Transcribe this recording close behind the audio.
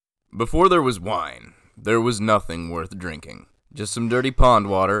Before there was wine, there was nothing worth drinking. Just some dirty pond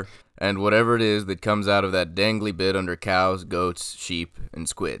water, and whatever it is that comes out of that dangly bit under cows, goats, sheep, and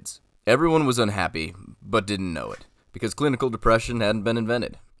squids. Everyone was unhappy, but didn't know it, because clinical depression hadn't been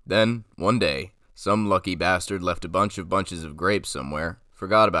invented. Then, one day, some lucky bastard left a bunches of grapes somewhere,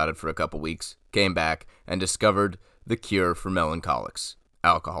 forgot about it for a couple weeks, came back, and discovered the cure for melancholics: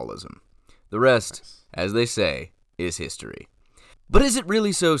 alcoholism. The rest, as they say, is history. But is it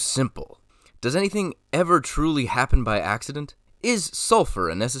really so simple? Does anything ever truly happen by accident? Is sulfur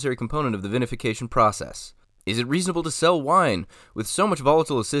a necessary component of the vinification process? Is it reasonable to sell wine with so much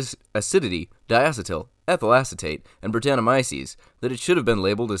volatile acidity, diacetyl, ethyl acetate, and Brettanomyces that it should have been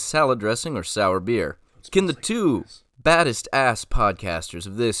labeled as salad dressing or sour beer? Can the two baddest ass podcasters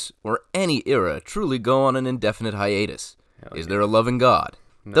of this or any era truly go on an indefinite hiatus? Is there a loving God?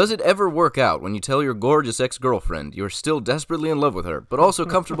 No. Does it ever work out when you tell your gorgeous ex-girlfriend you're still desperately in love with her, but also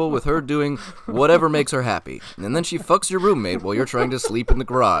comfortable with her doing whatever makes her happy, and then she fucks your roommate while you're trying to sleep in the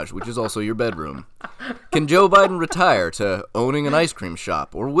garage, which is also your bedroom? Can Joe Biden retire to owning an ice cream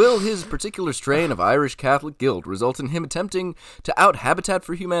shop, or will his particular strain of Irish Catholic guilt result in him attempting to out Habitat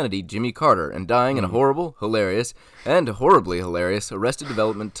for Humanity Jimmy Carter and dying in a horrible, hilarious, and horribly hilarious Arrested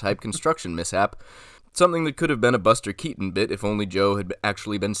Development type construction mishap? Something that could have been a Buster Keaton bit if only Joe had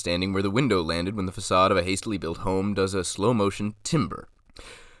actually been standing where the window landed when the facade of a hastily built home does a slow-motion timber.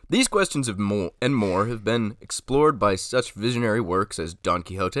 These questions and more have been explored by such visionary works as Don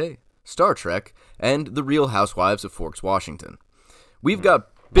Quixote, Star Trek, and The Real Housewives of Forks, Washington. We've got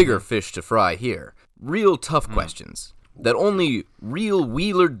bigger fish to fry here, real tough questions that only real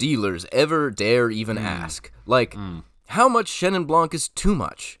wheeler-dealers ever dare even ask, like, how much Chenin Blanc is too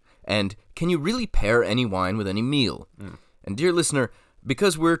much? And can you really pair any wine with any meal? And dear listener,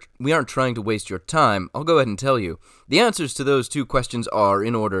 because we aren't trying to waste your time, I'll go ahead and tell you. The answers to those two questions are,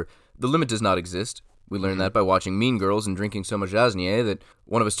 in order, the limit does not exist. We learned that by watching Mean Girls and drinking so much Jasnier that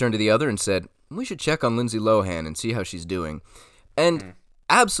one of us turned to the other and said, we should check on Lindsay Lohan and see how she's doing. And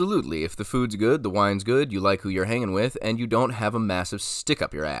absolutely, if the food's good, the wine's good, you like who you're hanging with, and you don't have a massive stick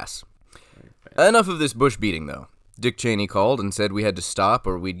up your ass. Enough of this bush beating, though. Dick Cheney called and said we had to stop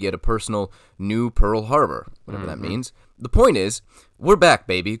or we'd get a personal new Pearl Harbor, whatever that means. The point is, we're back,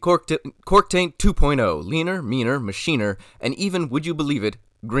 baby. Cork Taint 2.0. Leaner, meaner, machiner, and even, would you believe it,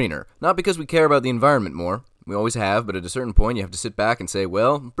 greener. Not because we care about the environment more. We always have, but at a certain point you have to sit back and say,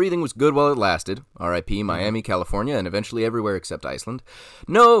 well, breathing was good while it lasted. R.I.P. Miami, California, and eventually everywhere except Iceland.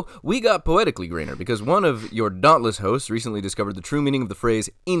 No, we got poetically greener because one of your dauntless hosts recently discovered the true meaning of the phrase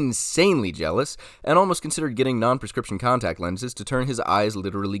insanely jealous and almost considered getting non-prescription contact lenses to turn his eyes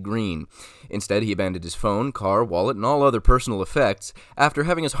literally green. Instead, he abandoned his phone, car, wallet, and all other personal effects after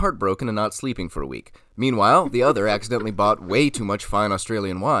having his heart broken and not sleeping for a week. Meanwhile, the other accidentally bought way too much fine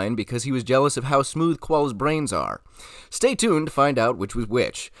Australian wine because he was jealous of how smooth Koala's brains are. Stay tuned to find out which was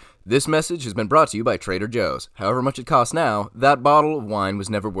which. This message has been brought to you by Trader Joe's. However much it costs now, that bottle of wine was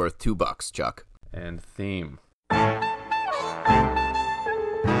never worth $2, Chuck. And theme.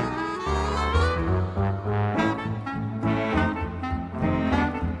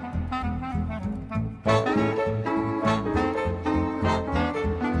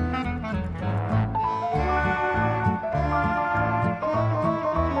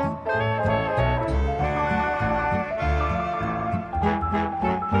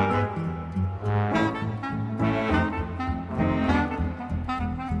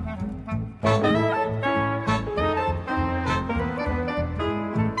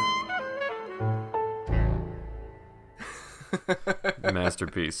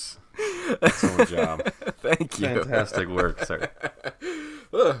 Masterpiece. Excellent job. Thank you. Fantastic work, sir.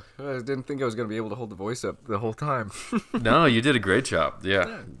 I didn't think I was going to be able to hold the voice up the whole time. No, you did a great job.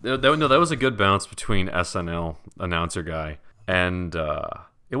 Yeah. That was a good balance between SNL announcer guy and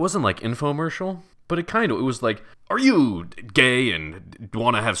it wasn't like infomercial, but it was like, are you gay and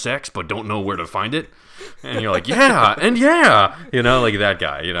want to have sex but don't know where to find it? And you're like, yeah, and yeah, like that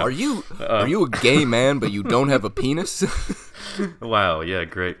guy, Are you a gay man but you don't have a penis? Wow, yeah,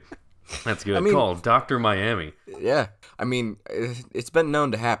 great. That's good. Called Dr. Miami. Yeah. It's been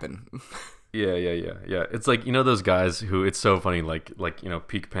known to happen. Yeah. It's like, those guys who, it's so funny, like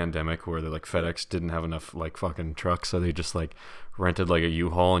peak pandemic where they're like FedEx didn't have enough like fucking trucks, so they just like rented like a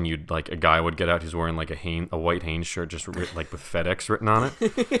U-Haul, and you'd like a guy would get out who's wearing like a white Hanes shirt just like with FedEx written on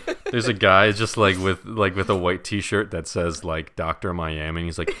it. There's a guy just like with a white T-shirt that says like Dr. Miami, and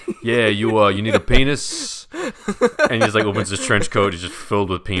he's like, yeah, you need a penis, and he's like opens his trench coat, he's just filled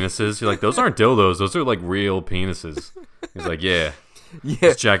with penises. You're like, those aren't dildos, those are like real penises. He's like, yeah.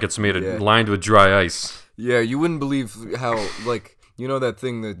 This jacket's lined with dry ice. Yeah, you wouldn't believe how, like, You know that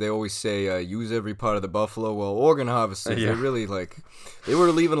thing that they always say, use every part of the buffalo? Well, organ harvesters, Yeah. they really, they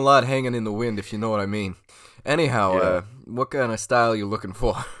were leaving a lot hanging in the wind, if you know what I mean. Anyhow, what kind of style you looking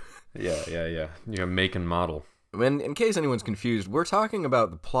for? Yeah. You're make and model. And in case anyone's confused, we're talking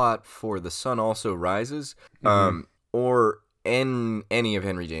about the plot for The Sun Also Rises, or any of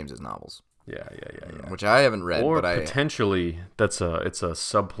Henry James's novels. Yeah. Which I haven't read, Or but I... potentially it's a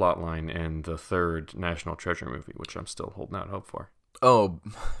subplot line in the third National Treasure movie, which I'm still holding out hope for. Oh,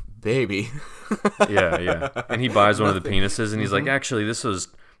 baby. Yeah. And he buys one of the penises, and he's like, actually, this was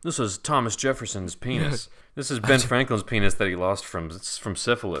Thomas Jefferson's penis. This is Ben Franklin's penis that he lost from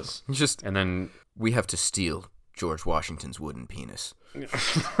syphilis. And then we have to steal George Washington's wooden penis. Yeah.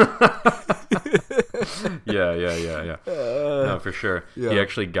 No, for sure. Yeah. He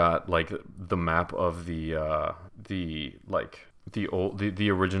actually got like the map of the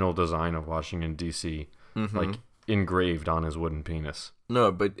original design of Washington D.C. like engraved on his wooden penis.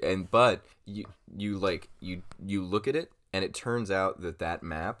 No, but you look at it, and it turns out that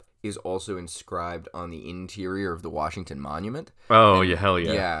map is also inscribed on the interior of the Washington Monument. Oh, yeah, hell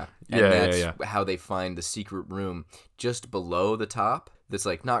yeah. Yeah. And that's how they find the secret room just below the top. That's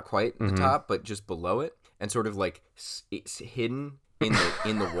like not quite the top, but just below it, and sort of like it's hidden in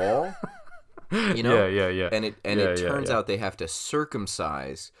the wall. You know? Yeah. And it turns out they have to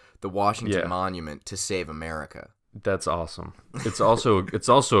circumcise the Washington Monument to save America. That's awesome. It's also a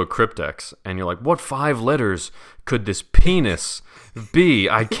cryptex, and you're like, what 5 letters could this penis be?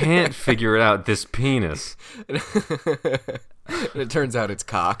 I can't figure it out. This penis. And it turns out it's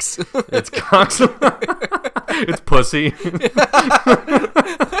Cox. It's Cox. It's pussy.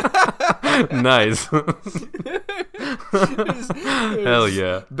 Nice. Hell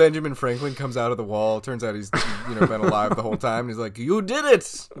yeah. Benjamin Franklin comes out of the wall. Turns out he's been alive the whole time. And he's like, "You did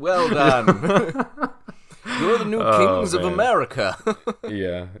it! Well done. You're the new kings of America."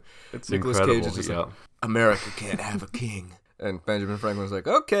 Yeah, it's Nicolas incredible. Cage is just like, America can't have a king. And Benjamin Franklin's like,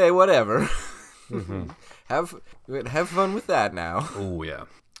 okay, whatever. Have fun with that now. Oh yeah,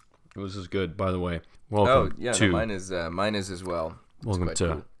 this is good. By the way, welcome to mine is as well. Welcome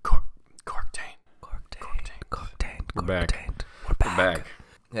to cool. Corktane. We're back.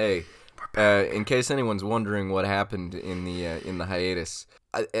 Hey, in case anyone's wondering what happened in the hiatus,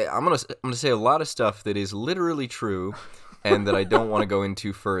 I'm gonna say a lot of stuff that is literally true, and that I don't want to go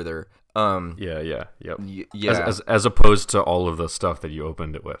into further. Yep. Yeah. As opposed to all of the stuff that you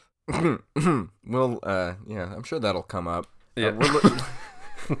opened it with. Well, I'm sure that'll come up. Yeah.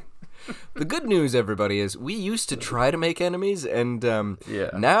 The good news, everybody, is we used to try to make enemies, and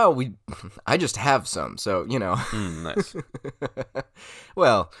now I just have some, so, Nice.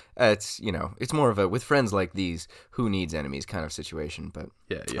 Well, it's more of a, with friends like these, who needs enemies kind of situation, but...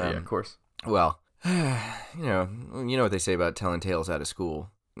 Yeah, of course. Well, you know what they say about telling tales out of school.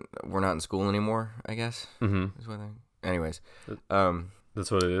 We're not in school anymore, I guess. Is what anyways.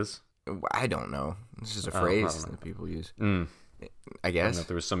 That's what it is? I don't know. It's just a phrase that people use. I guess. I don't know if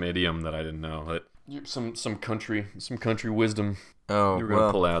there was some idiom that I didn't know. But some country wisdom you were going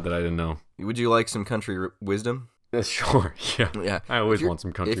to pull out that I didn't know. Would you like some country wisdom? Sure, yeah. Yeah. I always want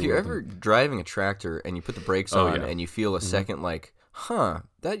some country wisdom. If you're ever driving a tractor and you put the brakes on and you feel a second like,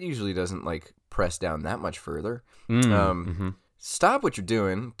 that usually doesn't like press down that much further. Stop what you're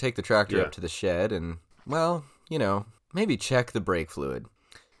doing, take the tractor up to the shed, and, well, maybe check the brake fluid.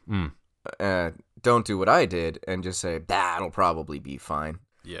 Don't do what I did and just say, that'll probably be fine.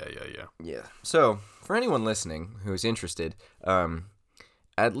 Yeah. Yeah. So, for anyone listening who's interested,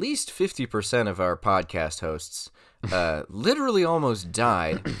 at least 50% of our podcast hosts literally almost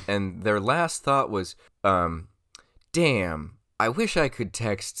died, and their last thought was, damn, I wish I could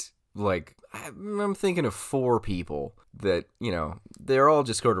text, like, I'm thinking of 4 people that, they're all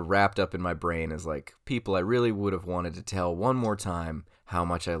just sort of wrapped up in my brain as, like, people I really would have wanted to tell one more time how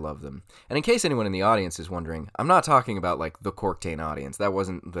much I love them. And in case anyone in the audience is wondering, I'm not talking about, like, the Corktane audience. That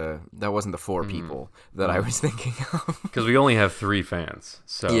wasn't the 4 people that I was thinking of. Because we only have 3 fans,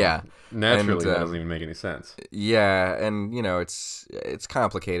 so naturally that doesn't even make any sense. Yeah, and, it's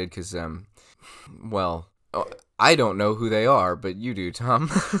complicated because, I don't know who they are, but you do, Tom.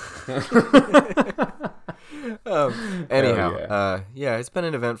 Anyhow, it's been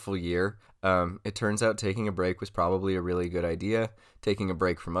an eventful year. It turns out taking a break was probably a really good idea. Taking a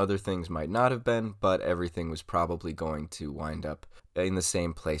break from other things might not have been, but everything was probably going to wind up in the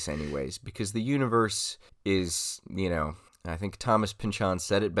same place anyways, because the universe is, I think Thomas Pynchon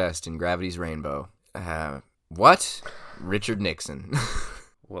said it best in Gravity's Rainbow. What? Richard Nixon.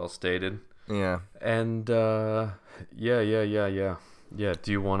 Well stated. Yeah. And yeah.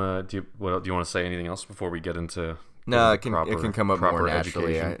 Do you want to say anything else before we get into No, getting it can come up more proper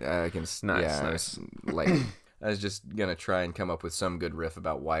naturally. education. I can. Nice. Like I was just gonna try and come up with some good riff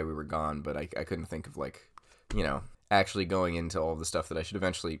about why we were gone, but I couldn't think of actually going into all the stuff that I should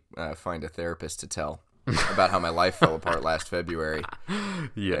eventually find a therapist to tell about how my life fell apart last February.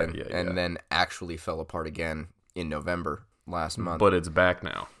 And then actually fell apart again in November last month. But it's back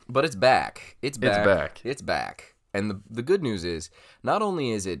now. But it's back. It's back. It's back. It's back. And the good news is, not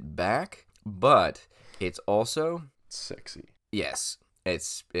only is it back, but it's also sexy. Yes.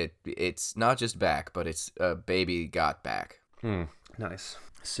 It's not just back, but it's baby got back. Nice.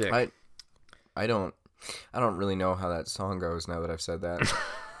 Sick. I don't really know how that song goes now that I've said that.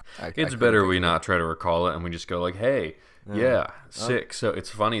 It's better we not try to recall it and we just go like, hey, sick. So it's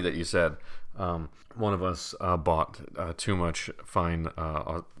funny that you said one of us bought too much fine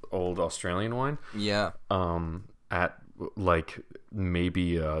old Australian wine. Yeah. At like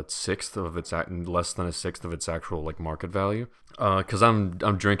maybe less than a sixth of its actual like market value. Because I'm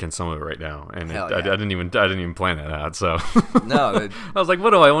drinking some of it right now, and I didn't even plan that out. So no, I was like, what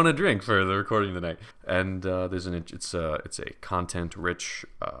do I want to drink for the recording tonight? And it's a content rich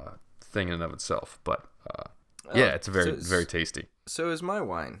thing in and of itself, but it's very tasty. So is my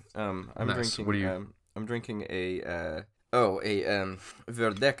wine. I'm nice. drinking. What are you? I'm drinking a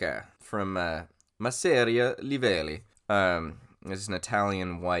Verdecca from Masseria Livelli. It's an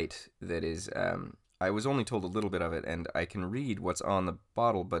Italian white that is. I was only told a little bit of it, and I can read what's on the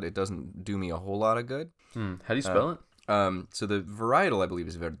bottle, but it doesn't do me a whole lot of good. How do you spell it? So the varietal, I believe,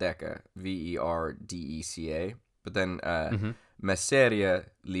 is Verdecca, Verdecca. But then Masseria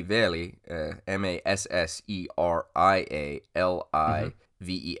Livelli,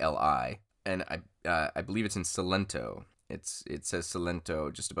 Masserialivelli, and I believe it's in Salento. It says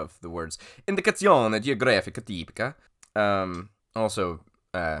Salento just above the words Indicazione geografica tipica. Also,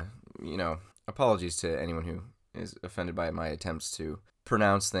 apologies to anyone who is offended by my attempts to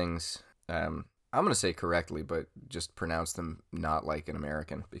pronounce things. I'm gonna say correctly, but just pronounce them not like an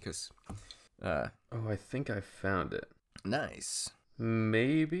American because. I think I found it. Nice.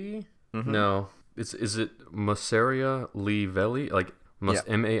 Maybe. Mm-hmm. No. Is it Masseria Livelli? Like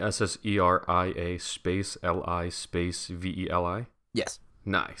Masseria space Li space Veli? Yes.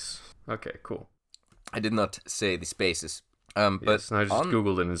 Nice. Okay. Cool. I did not say the spaces. But yes, and I just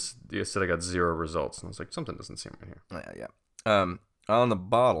googled it and it said I got 0 results, and I was like, something doesn't seem right here. Yeah. On the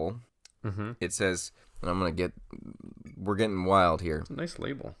bottle, it says, and we're getting wild here. It's a nice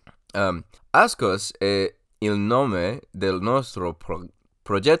label. Ascos è il nome del nostro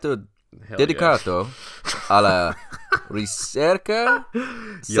progetto dedicato alla ricerca,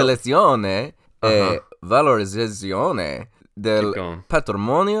 selezione e valorizzazione del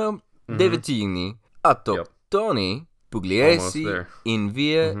patrimonio dei vitigni autoctoni pugliesi in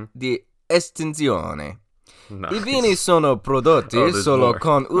via di estinzione. Nice. I vini sono prodotti solo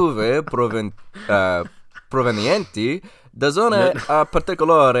con uve provenienti da zone a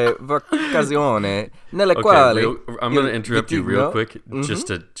particolare vocazione nelle quali I'm going to interrupt you real quick just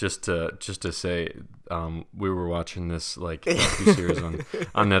to say we were watching this like docu-series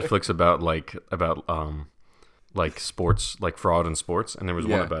on Netflix about sports, like fraud in sports, and there was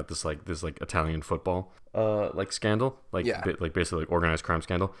one about this Italian football scandal, basically like organized crime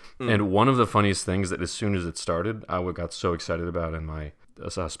scandal. And one of the funniest things that as soon as it started, I got so excited about, and my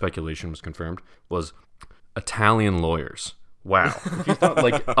speculation was confirmed, was Italian lawyers. Wow. If you thought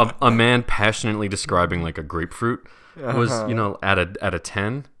like a man passionately describing like a grapefruit was, at a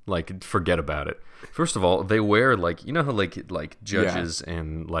 10, like forget about it. First of all, they wear like, how like judges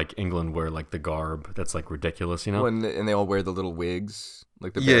in like England wear like the garb that's like ridiculous, and they all wear the little wigs.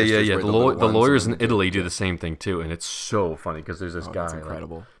 Like the The lawyers in Italy do the same thing too, and it's so funny because there's this guy. That's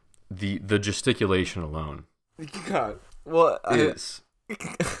incredible. Like, the gesticulation alone. God. Well, is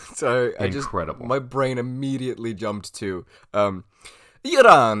sorry, incredible. My brain immediately jumped to, Your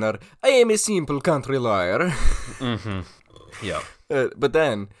Honor, I am a simple country lawyer. Yeah. But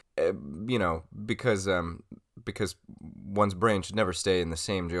then, because one's brain should never stay in the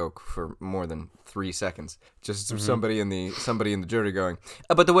same joke for more than 3 seconds. Just somebody in the jury going,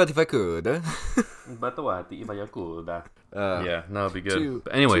 but what if I could? But what if I could? Yeah, no, it'd be good.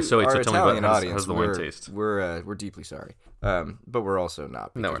 But anyway, so tell me about how's the wine taste. We're deeply sorry, but we're also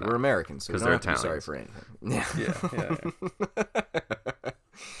not. No, we're Americans, so we don't have to be sorry for anything. Yeah.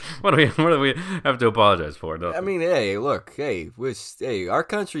 What do we have to apologize for? I mean, our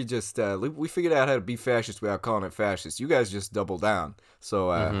country just we figured out how to be fascist without calling it fascist. You guys just double down.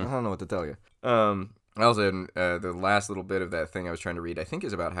 So I don't know what to tell you. Also, the last little bit of that thing I was trying to read, I think,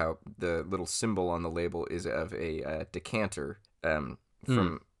 is about how the little symbol on the label is of a decanter from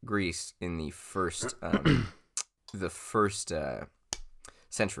Greece in the first the first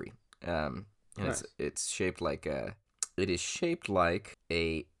century. And Nice. it's shaped like it is shaped like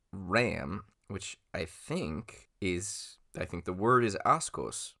a ram, which I think the word is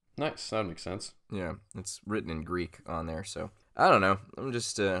askos. Nice. That makes sense. Yeah, it's written in Greek on there, so I don't know. I'm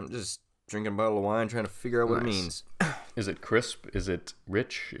just drinking a bottle of wine, trying to figure out what it Nice. means. Is it crisp? Is it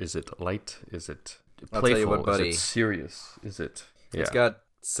rich? Is it light? Is it playful? I'll tell you what, buddy. Is it serious? Is it? Yeah. It's got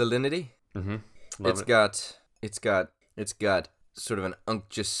salinity. Mm-hmm. It's got sort of an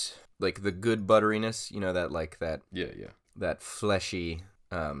unctuous, like the good butteriness. You know that Yeah. that fleshy,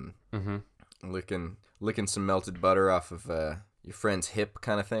 Mm-hmm. licking some melted butter off of your friend's hip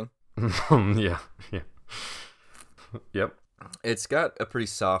kind of thing. Yeah. Yep. It's got a pretty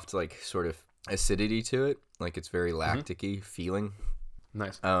soft, like, sort of acidity to it. Like, it's very lactic-y feeling.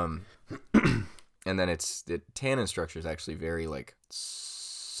 Nice. And then the tannin structure is actually very, like,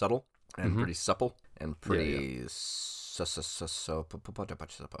 subtle and pretty supple and pretty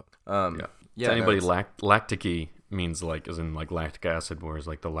Yeah. To anybody, lactic-y means like as in like lactic acid, whereas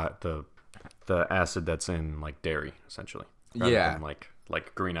like the acid that's in like dairy essentially. Rather than like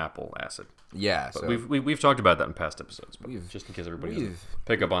green apple acid. Yeah. But So we've talked about that in past episodes, but We've- just in case everybody we've- doesn't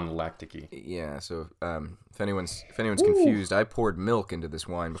pick up on lactic-y. yeah. So if anyone's confused, I poured milk into this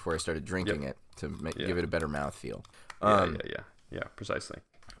wine before I started drinking it to give it a better mouthfeel. Yeah, precisely.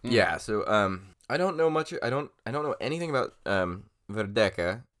 Yeah, so I don't know much. I don't know anything about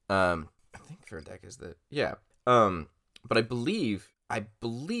Verdeka. I think Verdeka is but I believe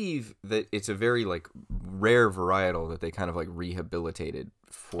that it's a very like rare varietal that they kind of like rehabilitated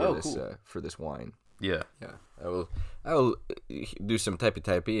for this wine. Yeah. Yeah, I will do some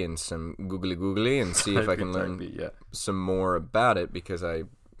typey and some googly and see if I can learn some more about it, because I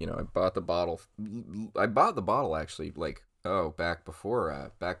bought the bottle. I bought the bottle actually like back before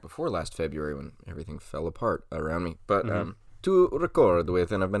last February when everything fell apart around me. But to record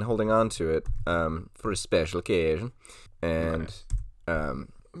with, and I've been holding on to it for a special occasion. And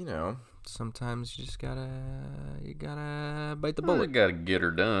sometimes you just gotta bite the bullet. You gotta get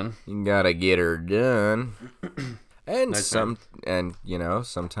her done. You gotta get her done. And Nice,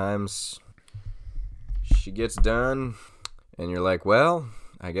 sometimes she gets done and you're like, well,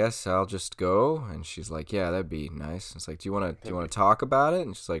 I guess I'll just go. And she's like, yeah, that'd be nice. It's like, do you want to talk about it?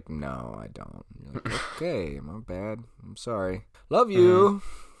 And she's like, no, I don't. And you're like, okay, my bad. I'm sorry. Love you.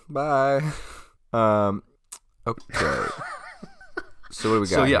 Bye. Okay. So what do we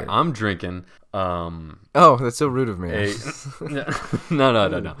got? So yeah, here? I'm drinking. Oh, that's so rude of me.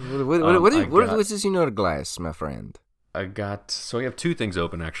 No. What's this in your glass, my friend? I have two things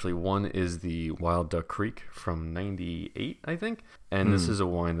open actually. One is the Wild Duck Creek from '98, I think, and this is a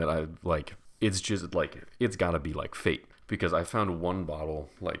wine that I like. It's just like it's got to be like fate, because I found one bottle.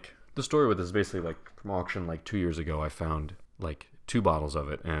 Like the story with this is basically like from auction like 2 years ago. I found like 2 bottles of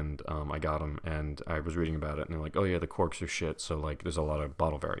it, and I got them, and I was reading about it, and they're like, oh yeah, the corks are shit, so like there's a lot of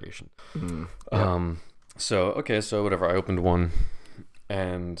bottle variation. So whatever. I opened one.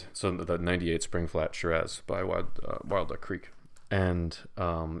 And so the 98 Spring Flat Shiraz by Wild Duck Creek. And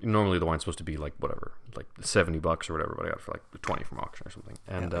normally the wine's supposed to be like whatever, like $70 or whatever, but I got it for like 20 from auction or something.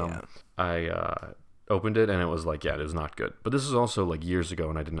 And I opened it and it was like, yeah, it was not good. But this is also like years ago,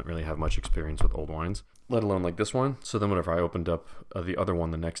 and I didn't really have much experience with old wines, let alone like this one. So then whenever I opened up the other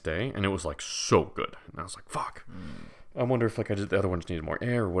one the next day, and it was like so good. And I was like, fuck. I wonder if like the other one just needed more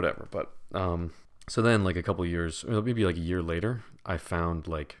air or whatever. But so then, like a couple years, or maybe like a year later, I found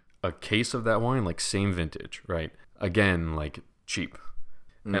like a case of that wine, like same vintage, right? Again, like cheap.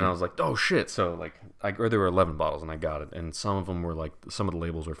 And I was like, oh shit. So like, there were 11 bottles and I got it. And some of them were like, some of the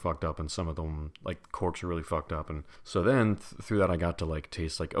labels were fucked up and some of them like corks are really fucked up. And so then through that, I got to like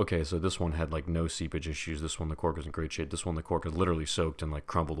taste like, okay, so this one had like no seepage issues. This one, the cork was in great shape. This one, the cork was literally soaked and like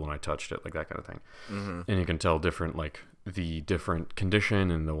crumbled when I touched it, like that kind of thing. And you can tell the different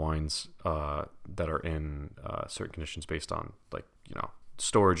condition and the wines that are in certain conditions based on like,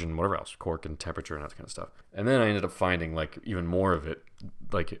 storage and whatever else, cork and temperature and that kind of stuff. And then I ended up finding like even more of it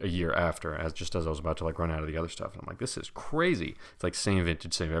like a year after, as I was about to like run out of the other stuff. And I'm like, this is crazy. It's like same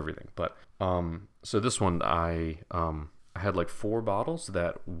vintage, same everything. But so this one I had like 4 bottles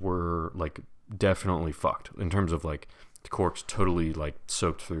that were like definitely fucked in terms of like the corks totally like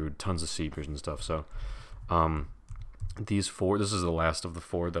soaked through, tons of seepage and stuff. So these 4, this is the last of the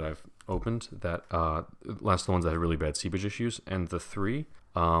 4 that I've opened, that last of the ones that had really bad seepage issues, and the 3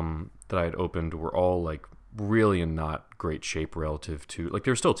 that I had opened were all like really in not great shape relative to, like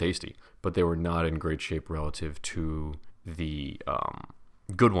they were still tasty, but they were not in great shape relative to the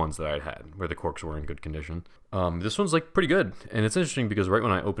good ones that I had where the corks were in good condition. This one's like pretty good, and it's interesting because right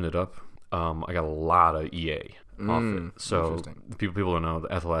when I opened it up, I got a lot of EA. off it. So interesting. people don't know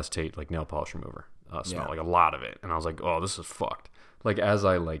the ethyl acetate like nail polish remover smell, Yeah. like a lot of it. And I was like, oh, this is fucked. Like as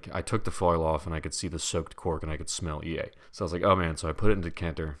I took the foil off and I could see the soaked cork and I could smell EA. So I was like, oh man. So I put it in the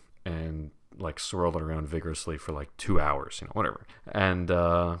decanter and like swirled it around vigorously for like 2 hours, whatever. And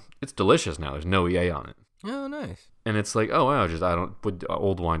it's delicious now. There's no EA on it. Oh, nice. And it's like, oh wow,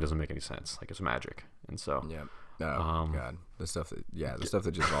 old wine doesn't make any sense. Like it's magic. And so Yeah. Oh God, the stuff that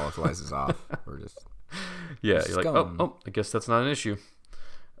just volatilizes off, or just yeah, you're like, scum. oh, I guess that's not an issue.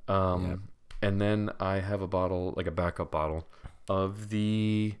 And then I have a bottle, like a backup bottle, of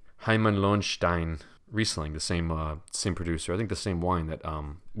the Heimann Lohenstein Riesling, the same producer. I think the same wine that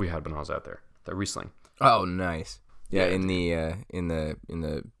we had when I was out there. The Riesling. Oh, nice. Yeah, Yeah, in the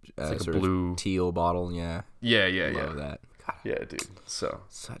like a sort blue of teal bottle. Yeah, Yeah, love that. God, yeah, dude. So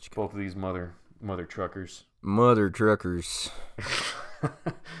such good. both of these mother truckers, Mother truckers.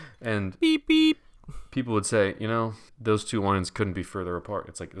 and Beep beep. people would say, those two wines couldn't be further apart.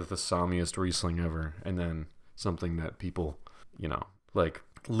 It's like the salmiest Riesling ever, and then something that people, like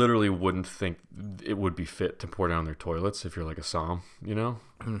literally wouldn't think it would be fit to pour down their toilets if you're like a Somm,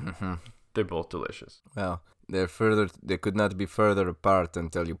 They're both delicious. Well, they could not be further apart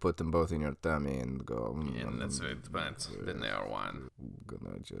until you put them both in your tummy and go. Then they are one.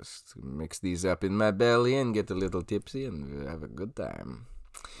 Gonna just mix these up in my belly and get a little tipsy and have a good time.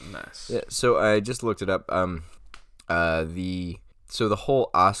 Nice. Yeah, so I just looked it up. The whole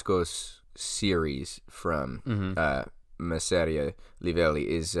Ascos series from Masseria Livelli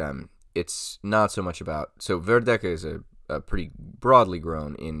is it's not so much about. So Verdecca is a pretty broadly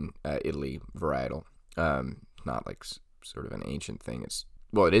grown in Italy varietal. Not like sort of an ancient thing. It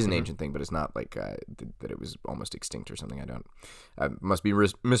is an ancient thing, but it's not like that it was almost extinct or something. I must be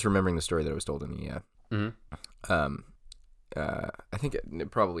misremembering the story that I was told in the. I think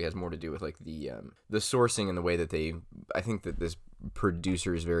it probably has more to do with like the sourcing and the way that I think that this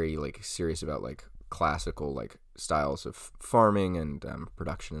producer is very like serious about like classical like styles of farming and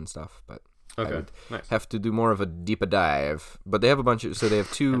production and stuff. But I would have to do more of a deeper dive. But they have a bunch of they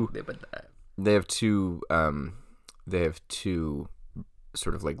have two. They have two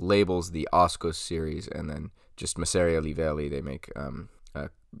sort of like labels, the Ascos series, and then just Masseria Livelli.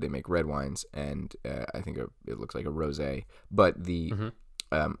 They make red wines, and I think it looks like a rosé. But the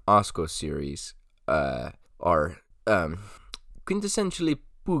Ascos series are quintessentially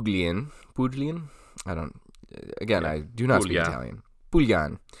Puglian. I do not speak Italian.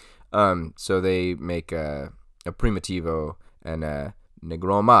 Puglian. So they make a Primitivo and a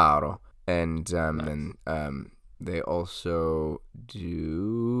Negromaro. And then they also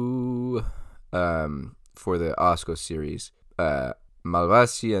do for the Ascos series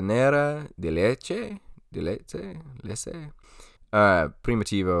Malvasia Nera di Lecce,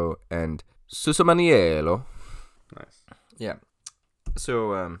 Primitivo, and Susomaniello. Nice. Yeah.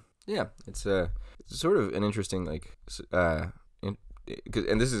 So it's sort of an interesting like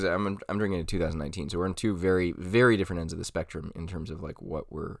and this is I'm drinking in 2019, so we're in two very very different ends of the spectrum in terms of like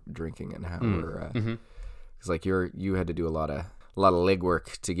what we're drinking and how we're. Because like you had to do a lot of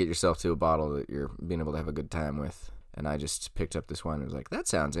legwork to get yourself to a bottle that you're being able to have a good time with, and I just picked up this wine and was like, that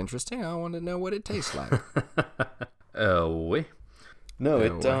sounds interesting. I want to know what it tastes like.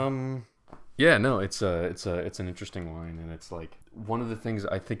 It's an interesting wine, and it's like one of the things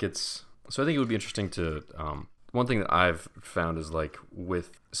I think it's. So I think it would be interesting to. One thing that I've found is like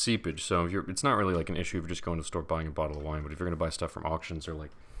with seepage. So it's not really like an issue if you're just going to the store buying a bottle of wine, but if you're going to buy stuff from auctions or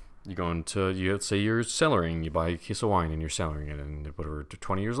like let's say you're cellaring, you buy a case of wine and you're cellaring it, and whatever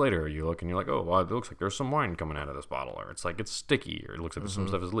 20 years later you look and you're like, oh, wow, it looks like there's some wine coming out of this bottle, or it's like it's sticky, or it looks like some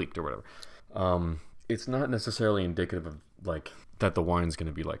stuff is leaked or whatever. It's not necessarily indicative of like that the wine's going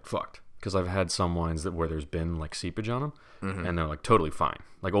to be like fucked, because I've had some wines where there's been like seepage on them and they're like totally fine,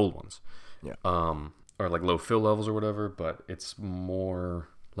 like old ones. Yeah. Or like low fill levels or whatever, but it's more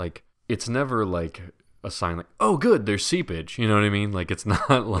like it's never like a sign like, oh good, there's seepage, you know what I mean? Like it's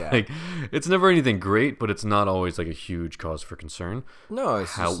not like it's never anything great, but it's not always like a huge cause for concern. No,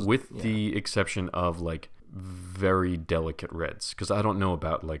 it's the exception of like very delicate reds, because I don't know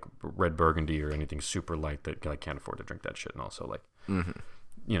about like red Burgundy or anything super light that I can't afford to drink that shit, and also like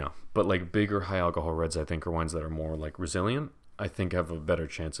but like bigger high alcohol reds I think are wines that are more like resilient, I think have a better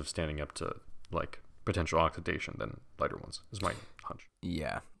chance of standing up to like potential oxidation than lighter ones, is my hunch.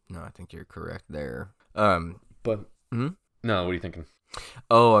 Yeah. No, I think you're correct there. No, what are you thinking?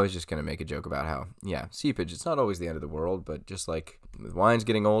 Oh, I was just going to make a joke about how, seepage, it's not always the end of the world, but just like with wines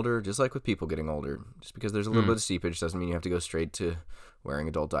getting older, just like with people getting older, just because there's a little bit of seepage doesn't mean you have to go straight to wearing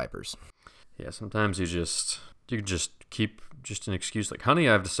adult diapers. Yeah, sometimes you just keep just an excuse like, honey,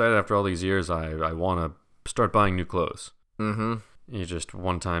 I've decided after all these years I want to start buying new clothes. Mm-hmm. You just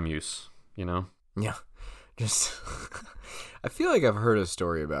one-time use, you know? Yeah. Just I feel like I've heard a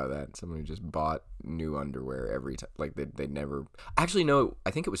story about that. Someone who just bought new underwear every time. Like they never. Actually, no.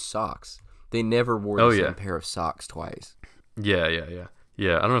 I think it was socks. They never wore the same pair of socks twice. Yeah.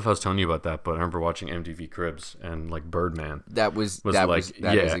 I don't know if I was telling you about that, but I remember watching MTV Cribs and like Birdman. That was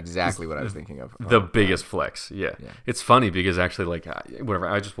is exactly what I was thinking of. The biggest flex. Yeah. It's funny because actually, like, whatever,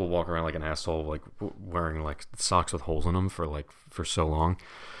 I just will walk around like an asshole, like wearing like socks with holes in them for so long.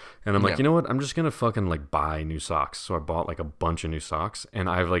 And I'm like, you know what? I'm just going to fucking like buy new socks. So I bought like a bunch of new socks. And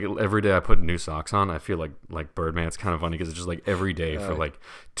I've like every day I put new socks on. I feel like Birdman. It's kind of funny because it's just like every day for like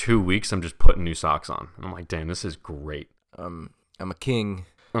 2 weeks, I'm just putting new socks on. And I'm like, damn, this is great. I'm a king.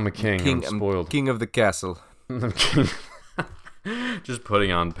 I'm a king. I'm spoiled. I'm king of the castle. I'm king. Just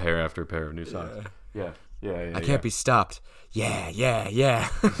putting on pair after pair of new socks. Yeah. I can't be stopped. Yeah.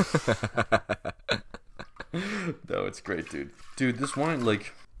 No, it's great, dude. Dude, this wine,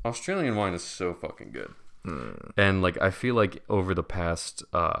 like, Australian wine is so fucking good. And like I feel like over the past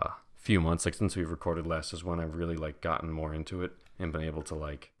few months, like since we've recorded last, is when I've really like gotten more into it and been able to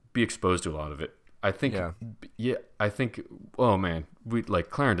like be exposed to a lot of it. I think oh man, we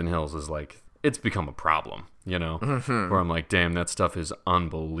like Clarendon Hills is like, it's become a problem, you know, where I'm like, damn, that stuff is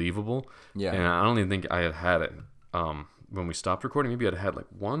unbelievable. Yeah. And I don't even think I had it when we stopped recording. Maybe I'd had like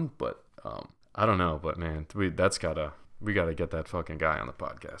one, but I don't know. But man, we gotta get that fucking guy on the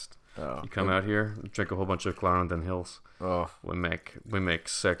podcast. You come out here, drink a whole bunch of Clarendon Hills. We make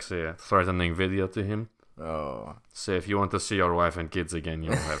sexy threatening video to him. Say, if you want to see your wife and kids again,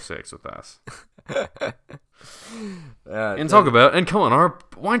 you will have sex with us. And talk about and come on our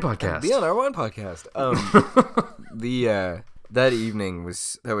wine podcast. Be on our wine podcast. That evening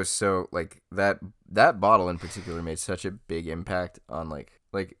was so like that bottle in particular made such a big impact on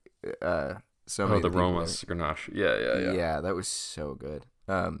so many. The Roma's Grenache. Yeah. Yeah, that was so good.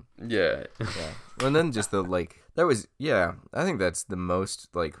 Yeah. And then just the like that was I think that's the most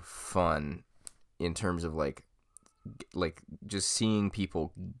like fun in terms of like just seeing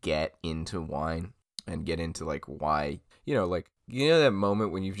people get into wine and get into like why, that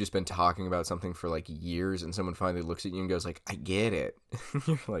moment when you've just been talking about something for like years and someone finally looks at you and goes like, I get it.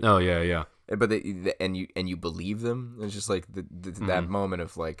 You're like, oh yeah. But you believe them. It's just like that moment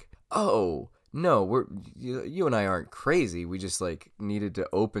of like, oh no, you and I aren't crazy. We just like needed to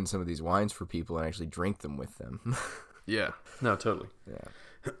open some of these wines for people and actually drink them with them. Yeah. No, totally. Yeah.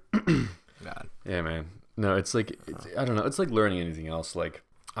 God. Yeah, man. No, it's like I don't know. It's like learning anything else. Like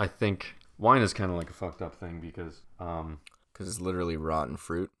I think wine is kind of like a fucked up thing because it's literally rotten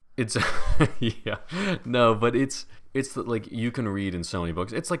fruit. It's yeah. No, but it's like you can read in so many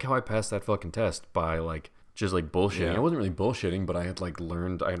books. It's like how I passed that fucking test by like just like bullshitting. I wasn't really bullshitting, but I had like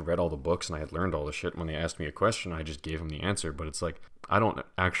learned, I had read all the books and I had learned all the shit. When they asked me a question, I just gave them the answer. But it's like I don't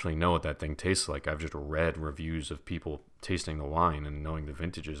actually know what that thing tastes like. I've just read reviews of people tasting the wine and knowing the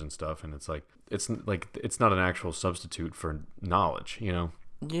vintages and stuff, and it's it's not an actual substitute for knowledge, you know?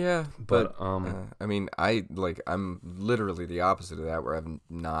 Yeah, but I mean, I'm literally the opposite of that, where I've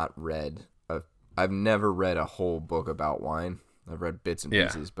never read a whole book about wine. I've read bits and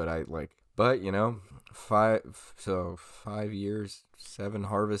pieces, but 5 years, 7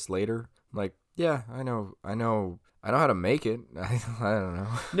 harvests later, like, yeah, I know how to make it. I don't know.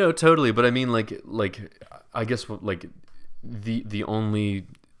 No, totally, but I mean, like I guess like the only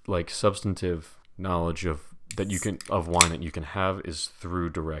like substantive knowledge of wine that you can have is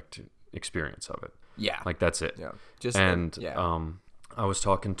through direct experience of it. Yeah, like that's it. Yeah, I was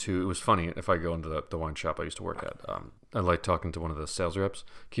talking to. It was funny if I go into the wine shop I used to work at. I like talking to one of the sales reps.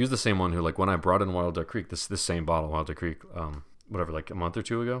 He was the same one who, like, when I brought in Wild Duck Creek, this same bottle of Wild Duck Creek, like a month or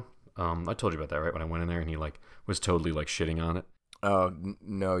two ago. I told you about that, right? When I went in there and he like was totally like shitting on it. Oh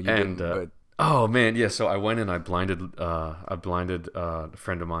no, you didn't. But... Oh man, yeah. So I went in, I blinded a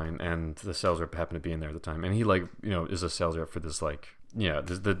friend of mine, and the sales rep happened to be in there at the time, and he is a sales rep for this like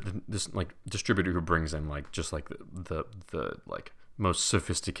this like distributor who brings in like just like the like most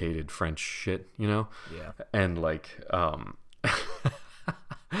sophisticated French shit, you know? Yeah. And like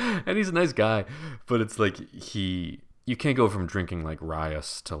and he's a nice guy, but it's like you can't go from drinking like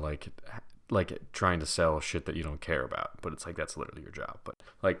Rias to like trying to sell shit that you don't care about, but it's like that's literally your job. But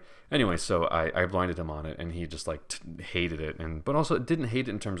like anyway, so I blinded him on it, and he just like hated it, but also didn't hate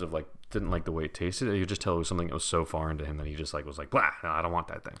it in terms of like didn't like the way it tasted. You could just tell it was something that was so foreign to him that he just like was like, blah, no, I don't want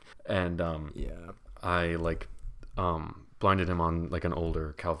that thing. And I like blinded him on like an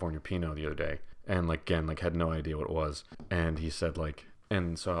older California Pinot the other day, and like again like had no idea what it was, and he said like,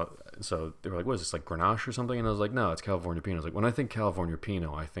 And so they were like, what is this, like Grenache or something? And I was like, no, it's California Pinot. I was like, when I think California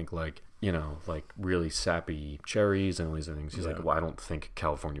Pinot, I think like, you know, like really sappy cherries and all these other things. He's like, well, I don't think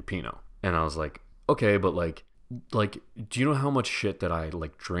California Pinot. And I was like, okay, but like, do you know how much shit that I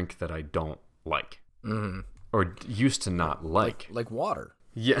like drink that I don't like? Mm-hmm. Or used to not like? Like water.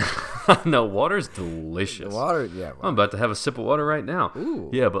 Yeah. No, water's delicious. Water, yeah. Water. I'm about to have a sip of water right now. Ooh.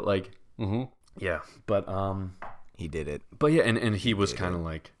 Yeah, but like, yeah, but he did it. But yeah, and he was kind of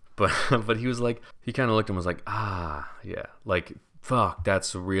like, but he was like, he kind of looked and was like, yeah, like, fuck,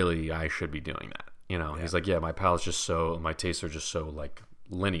 that's really, I should be doing that, you know? Yeah. He's like, yeah, my palate's just so, my tastes are just so like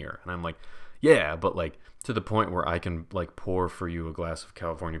linear, and I'm like, yeah, but like to the point where I can like pour for you a glass of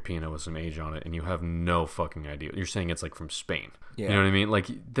California Pinot with some age on it, and you have no fucking idea. You're saying it's like from Spain. Yeah. You know what I mean? Like,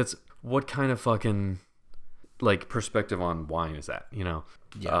 that's, what kind of fucking like perspective on wine is that? You know?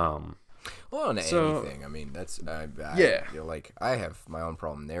 Yeah. Well, on anything. I mean, that's yeah. You know, like I have my own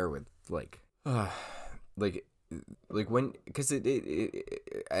problem there with like when, because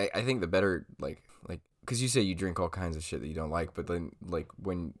I think the better like because you say you drink all kinds of shit that you don't like, but then like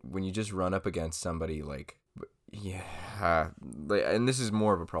when you just run up against somebody like, yeah, like, and this is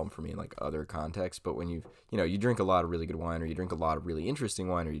more of a problem for me in like other contexts, but when you drink a lot of really good wine, or you drink a lot of really interesting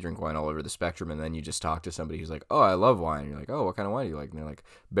wine, or you drink wine all over the spectrum, and then you just talk to somebody who's like, oh, I love wine, and you're like, oh, what kind of wine do you like? And they're like,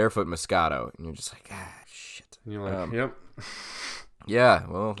 Barefoot Moscato, and you're just like, shit. And you're like, yep. Yeah,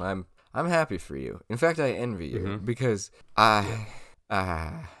 well, I'm happy for you. In fact, I envy you because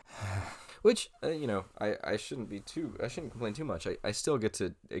which, I shouldn't complain too much. I still get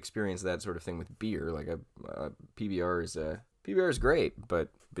to experience that sort of thing with beer. Like PBR is great, but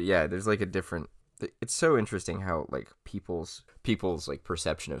yeah, there's like a different. It's so interesting how like people's like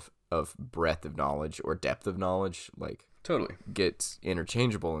perception of breadth of knowledge or depth of knowledge like totally gets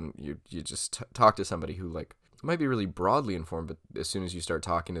interchangeable, and you just talk to somebody who like might be really broadly informed, but as soon as you start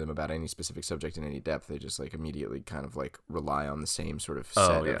talking to them about any specific subject in any depth, they just like immediately kind of like rely on the same sort of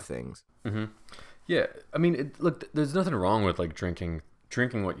set of things. Mm-hmm. Yeah, I mean, look, there's nothing wrong with like drinking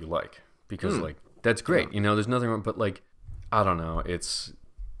what you like, because like that's great. Yeah. You know, there's nothing wrong, but like, I don't know, it's,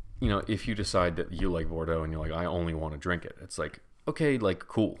 you know, if you decide that you like Bordeaux and you're like, I only want to drink it, it's like, okay, like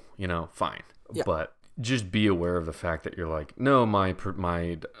cool, you know, fine, but just be aware of the fact that you're like, no, my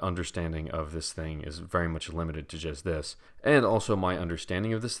understanding of this thing is very much limited to just this, and also my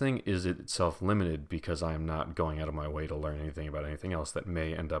understanding of this thing is itself limited because I am not going out of my way to learn anything about anything else that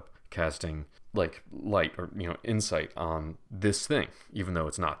may end up casting like light or, you know, insight on this thing, even though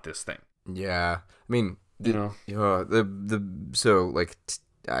it's not this thing. Yeah, I mean,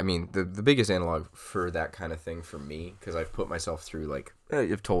 the biggest analog for that kind of thing for me, because I've put myself through like,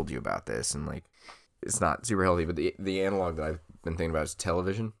 I've told you about this, and like, it's not super healthy, but the analog that I've been thinking about is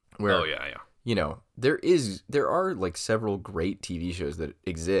television. Where, you know, there are like several great TV shows that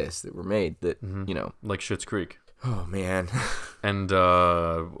exist that were made that, you know, like Schitt's Creek. Oh man. And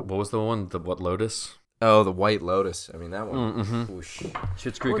what was the one? The What Lotus? Oh, the White Lotus. I mean, that one.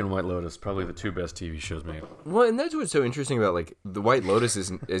 Schitt's Creek and White Lotus, probably the two best TV shows made. Well, and that's what's so interesting about like the White Lotus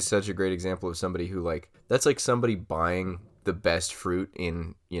is such a great example of somebody who like, that's like somebody buying the best fruit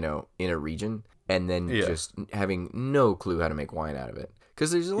in a region, and then just having no clue how to make wine out of it.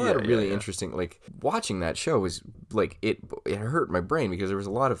 Because there's a lot of really interesting, like, watching that show was, like, it hurt my brain because there was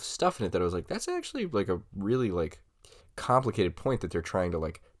a lot of stuff in it that I was like, that's actually, like, a really, like, complicated point that they're trying to,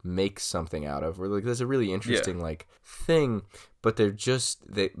 like, make something out of. Or, like, that's a really interesting, like, thing, but they're just,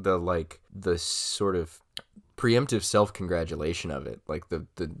 the sort of preemptive self-congratulation of it. Like,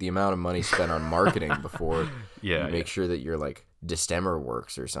 the amount of money spent on marketing before you make sure that your, like, destemmer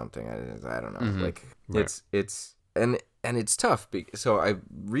works or something. I don't know. Like, it's and it's tough. So I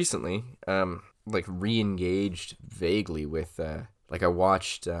recently like re-engaged vaguely with like I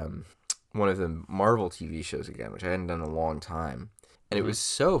watched one of the Marvel TV shows again, which I hadn't done in a long time, and it was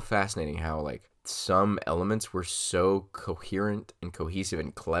so fascinating how like some elements were so coherent and cohesive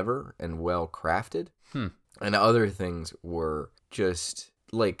and clever and well crafted, and other things were just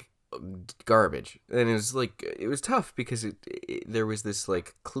like garbage. And it was tough because there was this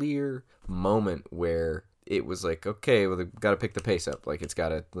like clear moment where it was like, okay, well, they've got to pick the pace up. Like, it's got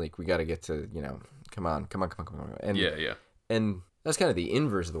to, like, we got to get to, you know, come on. And, and that's kind of the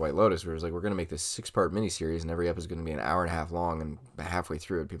inverse of the White Lotus, where it's like, we're going to make this 6-part miniseries, and every episode is going to be an hour and a half long, and halfway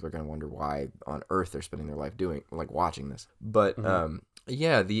through it, people are going to wonder why on earth they're spending their life watching this. But,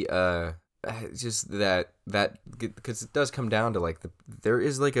 just that because it does come down to like there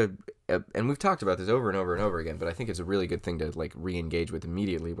is like a and we've talked about this over and over and over again, but I think it's a really good thing to like re-engage with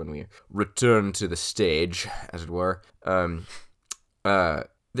immediately when we return to the stage, as it were.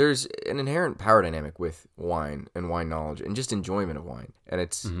 there's an inherent power dynamic with wine and wine knowledge and just enjoyment of wine. And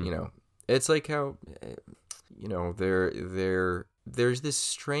it's, it's like how, there's this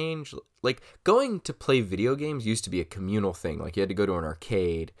strange, like, going to play video games used to be a communal thing. Like, you had to go to an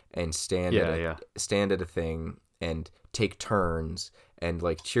arcade and stand at a thing and take turns and,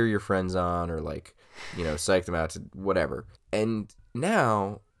 like, cheer your friends on or, like, psych them out to whatever. And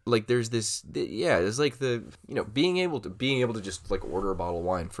now, like, there's this, there's like the, being able to just, like, order a bottle of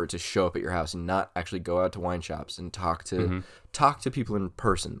wine for it to show up at your house and not actually go out to wine shops and talk to people in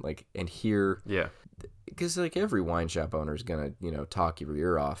person, like, and hear. Yeah. Because, like, every wine shop owner is gonna, talk your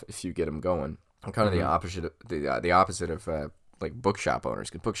ear off if you get them going. And kind of the opposite of like bookshop owners.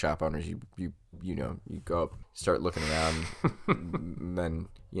 Because bookshop owners, you go up, start looking around, and then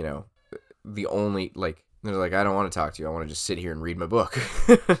the only, like, they're like, I don't want to talk to you. I want to just sit here and read my book.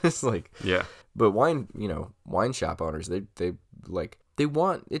 It's like, yeah. But wine shop owners, they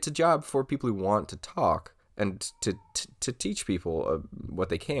want, it's a job for people who want to talk and to teach people what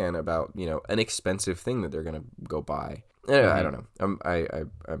they can about, an expensive thing that they're going to go buy. I don't know. I'm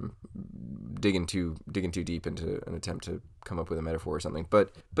digging too deep into an attempt to come up with a metaphor or something.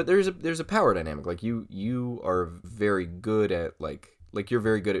 But there's a power dynamic. Like, you are very good at, like you're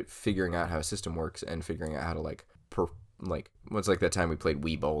very good at figuring out how a system works and figuring out how to, like, what's like that time we played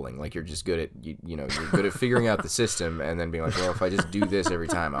Wii Bowling. Like, you're just good at, you're good at figuring out the system and then being like, well, if I just do this every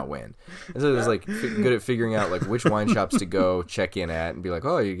time, I'll win. And so it's like good at figuring out, like, which wine shops to go check in at and be like,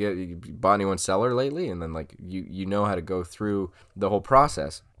 oh, you bought anyone cellar lately? And then, like, you know how to go through the whole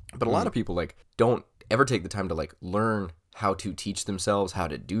process. But a lot of people, like, don't ever take the time to, like, learn how to teach themselves how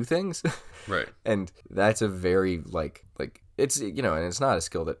to do things. Right. And that's a very, like it's, and it's not a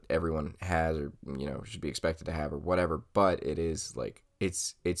skill that everyone has or, should be expected to have or whatever, but it is, like,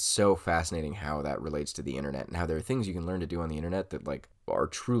 it's so fascinating how that relates to the internet and how there are things you can learn to do on the internet that, like, are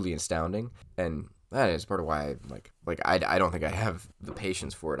truly astounding. And that is part of why I don't think I have the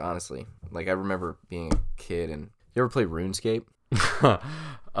patience for it, honestly. Like, I remember being a kid, and you ever play RuneScape?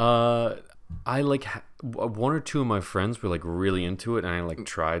 I like one or two of my friends were, like, really into it, and I, like,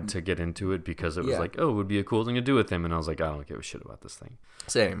 tried to get into it because it was like, oh, it would be a cool thing to do with them, and I was like, I don't give a shit about this thing.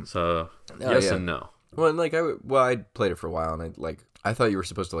 Same. So yes and no. Well, like, I played it for a while, and I thought you were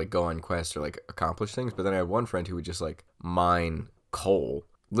supposed to, like, go on quests or, like, accomplish things, but then I had one friend who would just, like, mine coal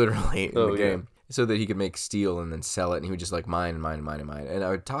literally in the game. So that he could make steel and then sell it, and he would just, like, mine and mine and mine and mine. And I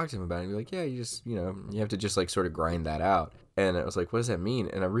would talk to him about it and be like, yeah, you just, you have to just, like, sort of grind that out. And I was like, what does that mean?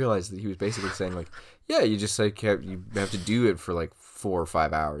 And I realized that he was basically saying, like, yeah, you just, like, you have to do it for, like, 4 or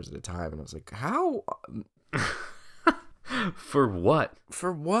 5 hours at a time. And I was like, how? For what?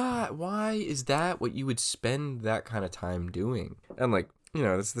 For what? Why is that what you would spend that kind of time doing? And, like,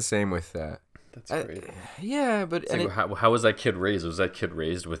 it's the same with that. That's great. Yeah, but... Like, how was that kid raised? Was that kid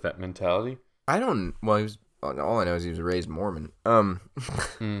raised with that mentality? I don't... Well, he was... All I know is he was raised Mormon. I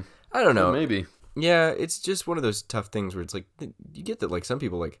don't know. Well, maybe. Yeah, it's just one of those tough things where it's like, you get that, like, some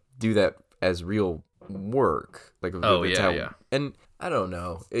people, like, do that as real work. Like, yeah. And I don't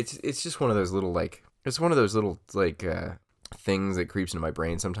know. It's just one of those little, like, things that creeps into my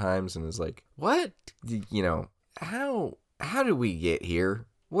brain sometimes and is like, what? How did we get here?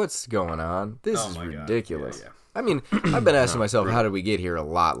 What's going on? This is ridiculous. Yeah. I mean, I've been asking myself, how did we get here a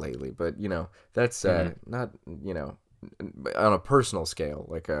lot lately? But, that's not, on a personal scale,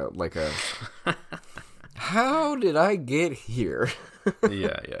 like a how did I get here?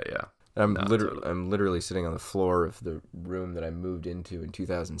 yeah. I'm literally sitting on the floor of the room that I moved into in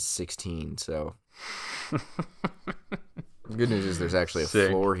 2016. So the good news is there's actually a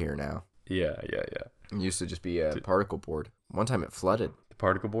floor here now. Yeah. It used to just be a particle board. One time it flooded. The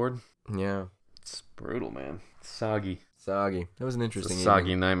particle board? Yeah. It's brutal, man. Soggy. That was an interesting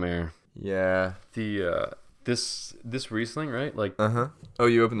soggy nightmare. Yeah. The this Riesling, right? Like, Oh,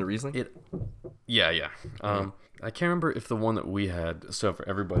 you opened the Riesling? Yeah. I can't remember if the one that we had. So for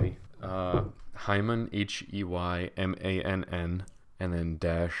everybody, Heymann, Heymann, and then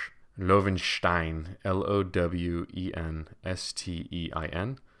dash Lowenstein,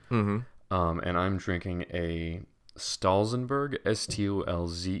 Lowenstein. And I'm drinking a Stolzenberg,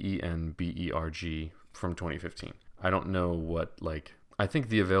 Stolzenberg from 2015. I don't know what, like, I think